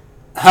like,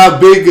 "How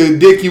big a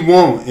dick you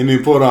want?" And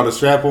then pulled out a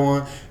strap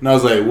on, and I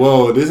was like,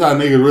 "Whoa, this how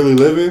niggas really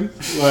living?"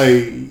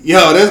 Like,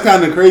 yo, that's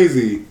kind of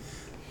crazy.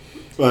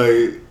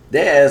 Like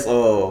they asked,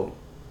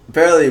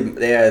 apparently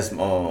they asked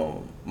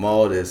Maul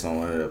this on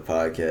one of the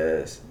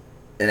podcasts,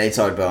 and they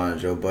talked about on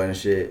Joe Budden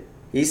shit.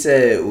 He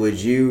said, "Would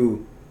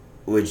you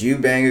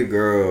bang a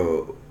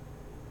girl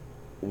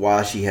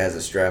while she has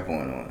a strap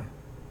on?"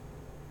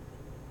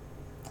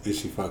 Is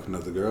she fucking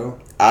another girl?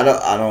 I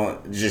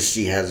don't. Just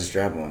she has a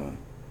strap on.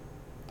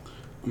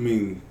 I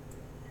mean,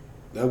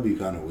 that would be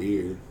kind of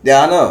weird.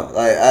 Yeah, I know.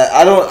 Like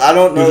I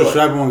don't know. Does the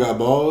strap on got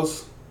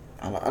balls?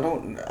 I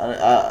don't.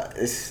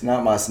 It's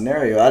not my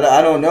scenario.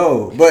 I don't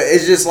know. But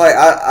it's just like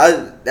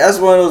I. That's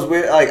one of those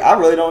weird. Like I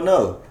really don't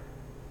know.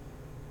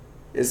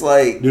 It's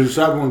like... Dude, the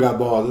strap-on got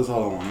balls. That's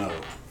all I want to know.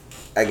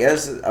 I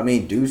guess... I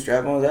mean, do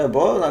strap-ons have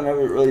balls? I've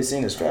never really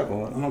seen a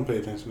strap-on. I don't pay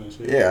attention to that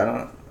shit. Yeah, I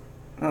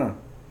don't...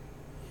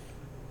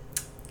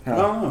 I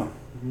don't know.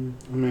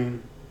 I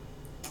mean...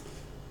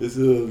 This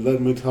is a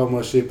Let Me Talk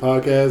My Shit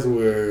podcast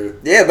where...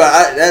 Yeah,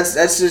 but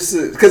that's just...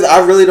 Because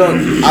I really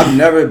don't... I've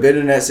never been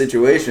in that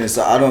situation,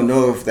 so I don't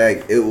know if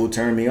it will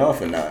turn me off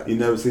or not. You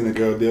never seen a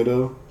girl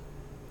dildo?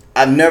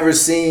 I've never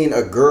seen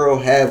a girl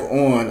have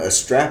on a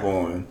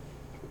strap-on.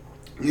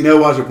 You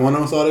never watched a porno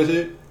and saw that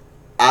shit?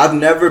 I've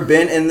never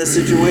been in the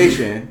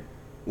situation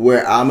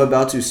where I'm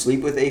about to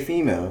sleep with a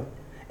female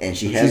and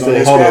she has on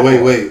a strap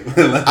on. Wait.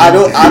 I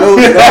don't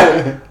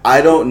know.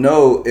 I don't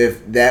know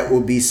if that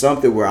will be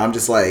something where I'm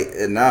just like,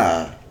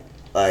 nah.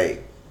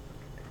 Like,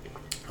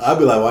 I'd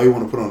be like, why you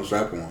want to put on a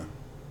strap on?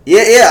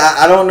 Yeah.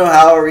 I don't know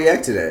how I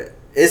react to that.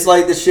 It's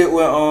like the shit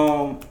with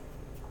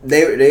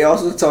They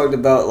also talked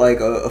about like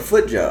a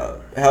foot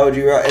job. How would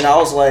you? And I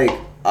was like,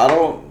 I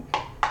don't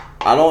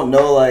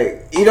know.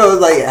 Like, you know,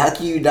 like how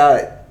can you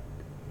not?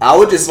 I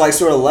would just like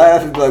sort of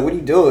laugh and be like, "What are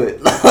you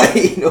doing?" Like,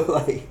 you know,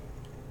 like.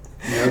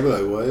 Yeah, I'd be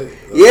like, what?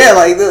 Yeah,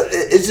 like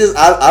it's just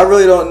I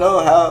really don't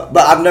know how,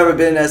 but I've never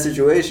been in that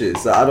situation,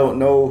 so I don't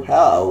know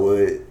how I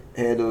would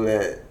handle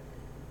that.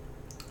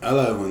 I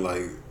like when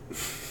like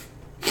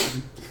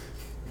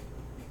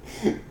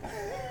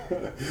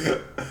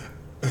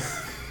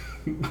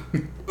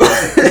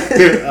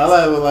I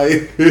like when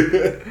like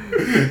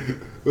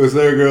when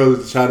certain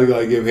girls try to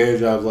like give hand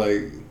jobs,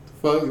 like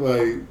fuck,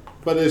 like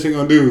what that shit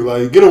gonna do?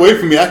 Like, get away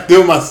from me! I can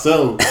do it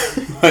myself.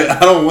 Like, I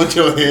don't want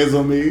your hands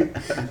on me,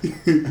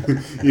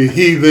 you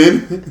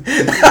heathen.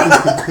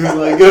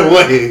 Like, get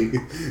away.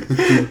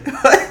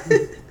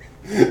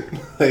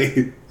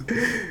 like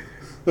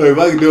if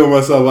I can do it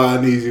myself, why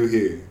I need you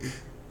here?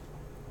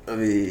 I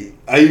mean,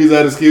 I use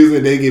that excuse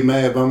and they get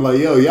mad, but I'm like,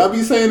 yo, y'all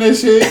be saying that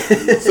shit?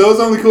 So it's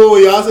only cool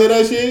when y'all say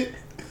that shit?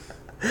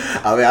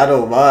 I mean, I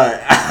don't mind.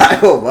 I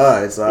don't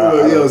mind. So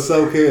Like, yo,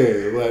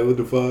 self-care. Like, what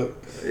the fuck?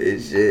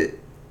 It's shit.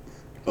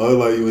 Or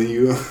like when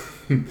you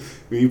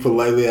when you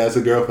politely ask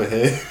a girl for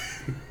head.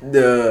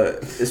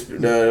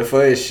 The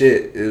funniest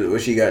shit is when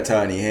she got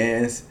tiny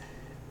hands.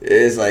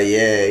 It's like,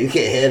 yeah, you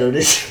can't handle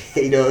this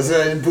shit. You know, so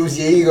it boosts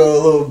your ego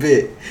a little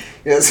bit.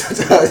 You know,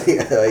 sometimes you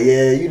like,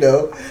 yeah, you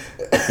know.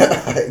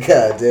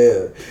 God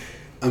damn.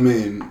 I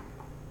mean,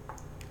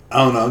 I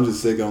don't know. I'm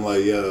just sick. I'm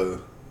like, yo,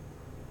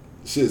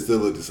 shit still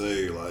look the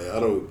same. Like, I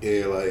don't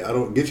care. Like, I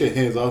don't get your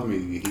hands off me.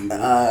 You heathen.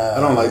 I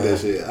don't like that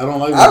shit. I don't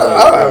like. I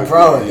don't have a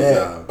problem with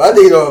that. But I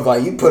think, you know, if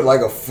like you put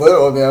like a foot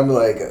on me, I'm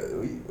like,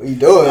 what you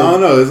doing? I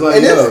don't know. It's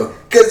like, yo.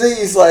 Because then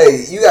it's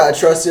like, you gotta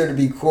trust her to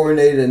be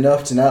coordinated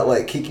enough to not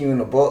like kick you in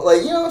the butt.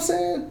 Like, you know what I'm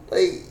saying?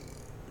 Like,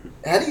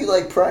 how do you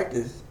like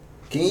practice?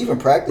 Can you even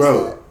practice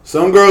that?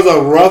 Some girls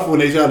are rough when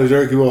they try to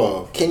jerk you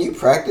off. Can you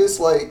practice,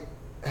 like,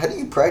 how do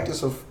you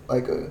practice with,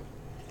 like,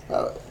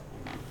 how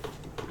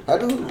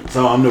do...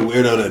 So I'm the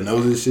weirdo that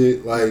knows this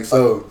shit? Like,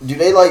 so... do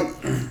they, like...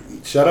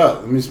 Shut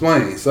up. Let me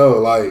explain. So,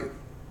 like,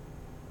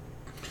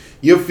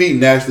 your feet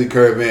naturally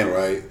curve in,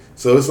 right?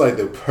 So it's, like,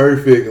 the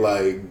perfect,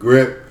 like,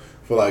 grip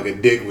for, like, a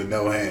dick with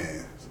no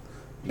hands.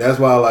 That's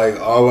why, like,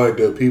 all, like,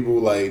 the people,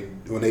 like,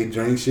 when they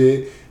drink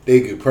shit, they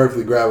could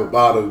perfectly grab a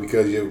bottle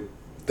because your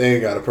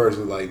thing got a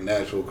person like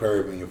natural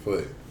curve in your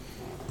foot.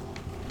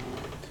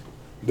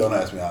 Don't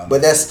ask me how.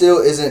 But that still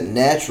isn't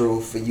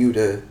natural for you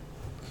to.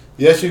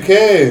 Yes, you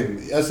can.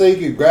 I say you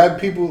can grab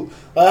people.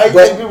 Like, I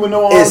think people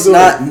know what it's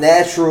not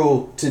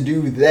natural to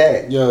do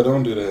that. Yo,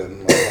 don't do that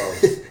in my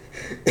house.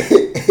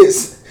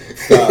 It's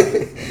stop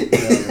it.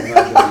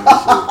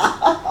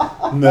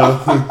 No,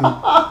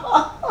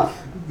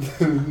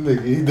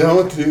 nigga, you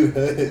don't do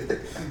that.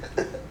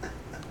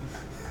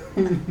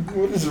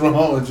 What is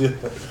wrong with you?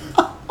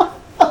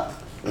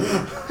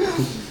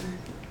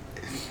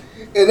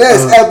 And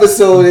that's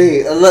episode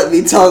 8. Let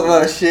me talk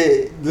about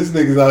shit. This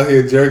nigga's out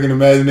here jerking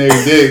imaginary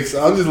dicks.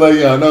 I'm just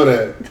letting y'all know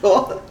that.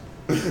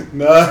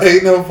 No,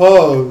 ain't no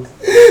pause.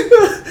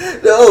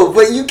 No,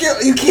 but you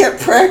can't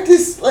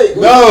practice like.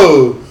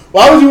 No,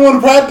 why would you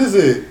want to practice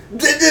it?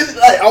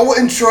 Like, I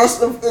wouldn't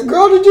trust a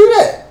girl to do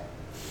that.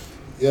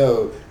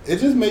 Yo, it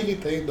just make you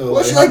think though.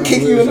 What should I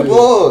kick you in the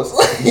balls?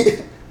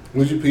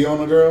 Would you pee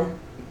on a girl?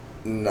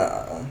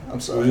 Nah, I'm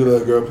sorry. Would you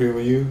let a girl pee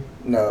on you?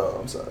 No,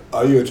 I'm sorry.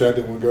 Are you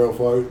attracted when a girl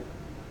fart?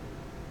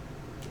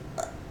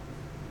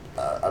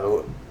 I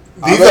don't.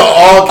 These are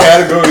all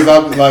categories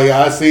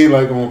I see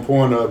like on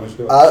Pornhub and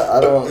shit. I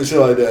don't. And shit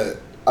like that.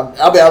 I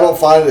mean, I don't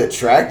find it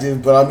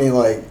attractive, but I mean,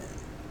 like,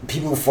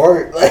 people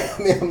fart. Like,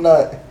 I mean, I'm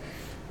not.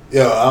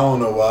 Yo, I don't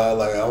know why.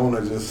 Like, I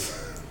want to just.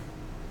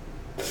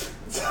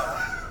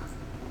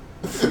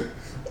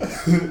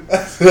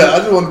 I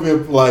just want to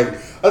be like.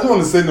 I just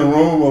want to sit in the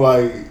room with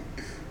like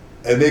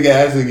a nigga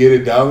actually get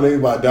it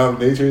dominated by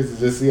dominatrix and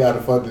just see how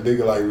the fuck the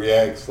nigga like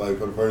reacts like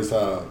for the first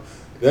time.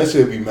 That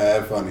should be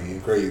mad funny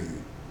and crazy.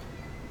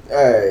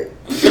 Alright.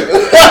 So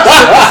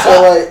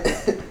like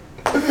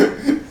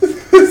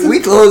we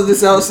close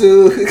this out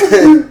soon.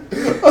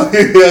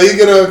 Yeah, you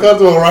get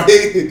uncomfortable, right?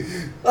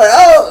 Like,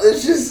 oh,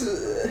 it's just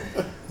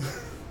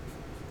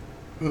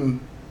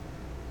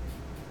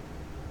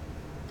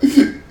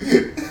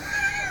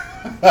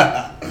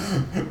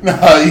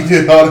Nah, you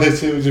did all that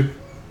shit with your.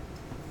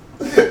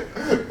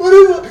 What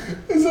is it?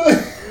 It's like.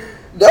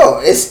 No,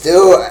 it's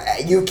still,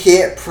 you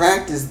can't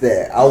practice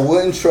that. I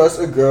wouldn't trust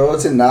a girl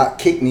to not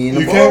kick me in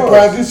the balls. You can't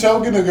practice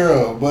choking a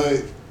girl,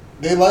 but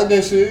they like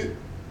that shit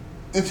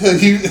until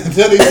they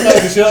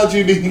smack the shit out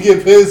you, then you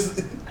get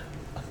pissed.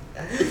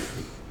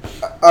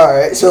 All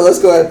right, so let's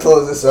go ahead and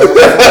close this up.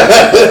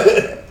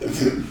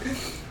 This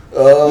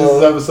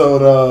is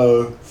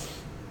episode.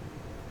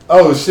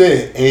 Oh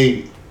shit,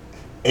 8.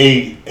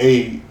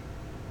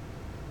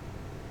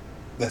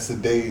 That's a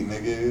date,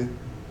 nigga.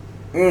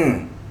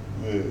 Yeah.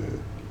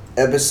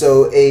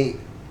 Episode 8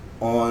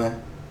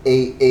 on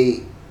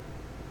 8/8.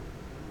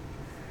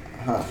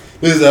 Huh.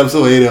 This is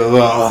episode 8 of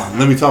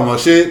Let Me Talk About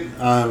Shit.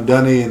 I'm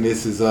Dunny, and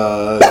this is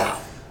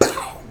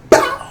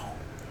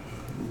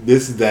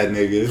This is that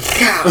nigga.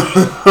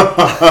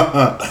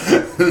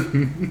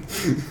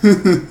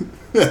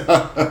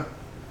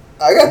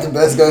 I got the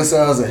best gun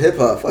sounds of hip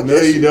hop. No,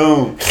 you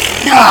don't.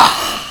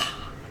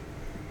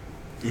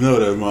 You know what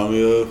that remind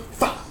me of?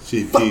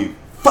 Chief Keef.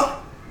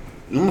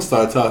 I'm gonna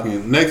start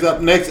talking. Next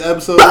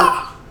episode,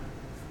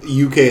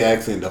 UK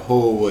accent the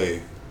whole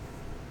way.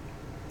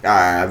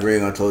 Alright, I'm really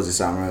gonna close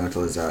this out.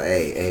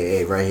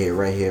 Hey, right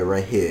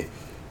here.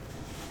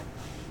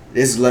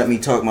 This is Let Me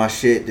Talk My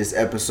Shit. This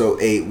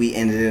episode 8. We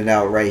ended it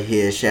out right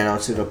here. Shout out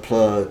to the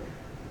plug.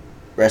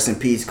 Rest in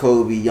peace,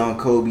 Kobe. Young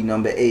Kobe,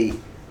 number 8.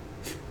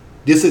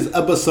 This is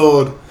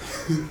episode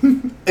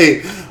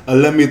 8.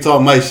 Let me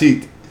talk my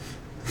shit.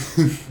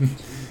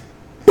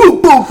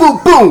 Boom, boom, boom,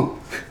 boom.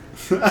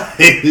 I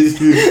hate this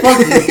shit. Fuck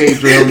UK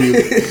drill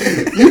music.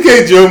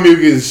 UK drill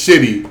music is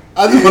shitty.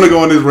 I just want to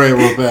go on this rant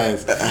real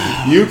fast.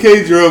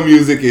 UK drill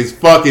music is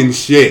fucking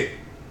shit.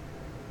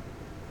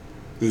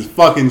 It's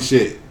fucking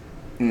shit.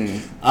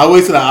 I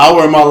wasted an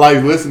hour of my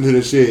life listening to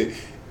this shit,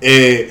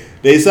 and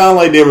they sound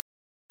like they're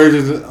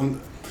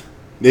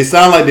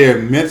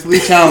mentally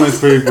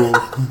challenged people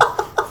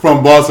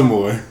from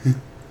Baltimore.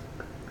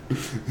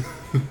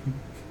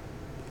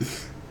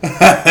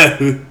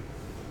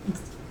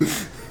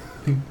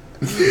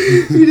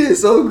 You did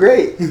so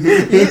great. You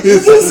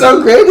did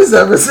so great this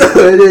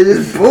episode. And then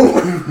just boom.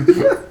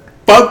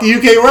 Fuck the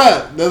UK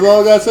rap. That's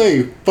all I gotta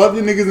say. Fuck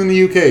the niggas in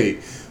the UK.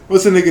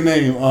 What's the nigga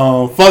name?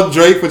 Fuck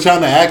Drake for trying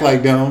to act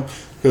like them.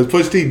 Because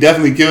Push T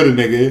definitely killed a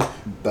nigga.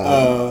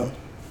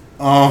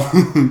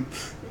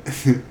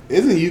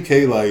 Isn't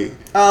UK like...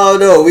 Oh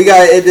no, we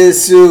gotta end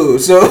this soon.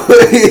 So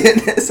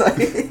it's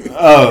like...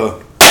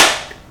 Oh.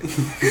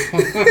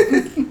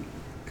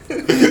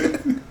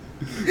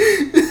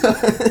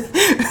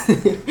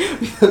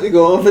 We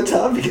go off the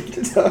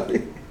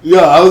topic.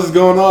 Yeah, I was just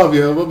going off,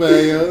 yo. My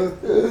bad, yo.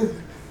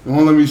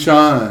 Don't let me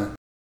shine.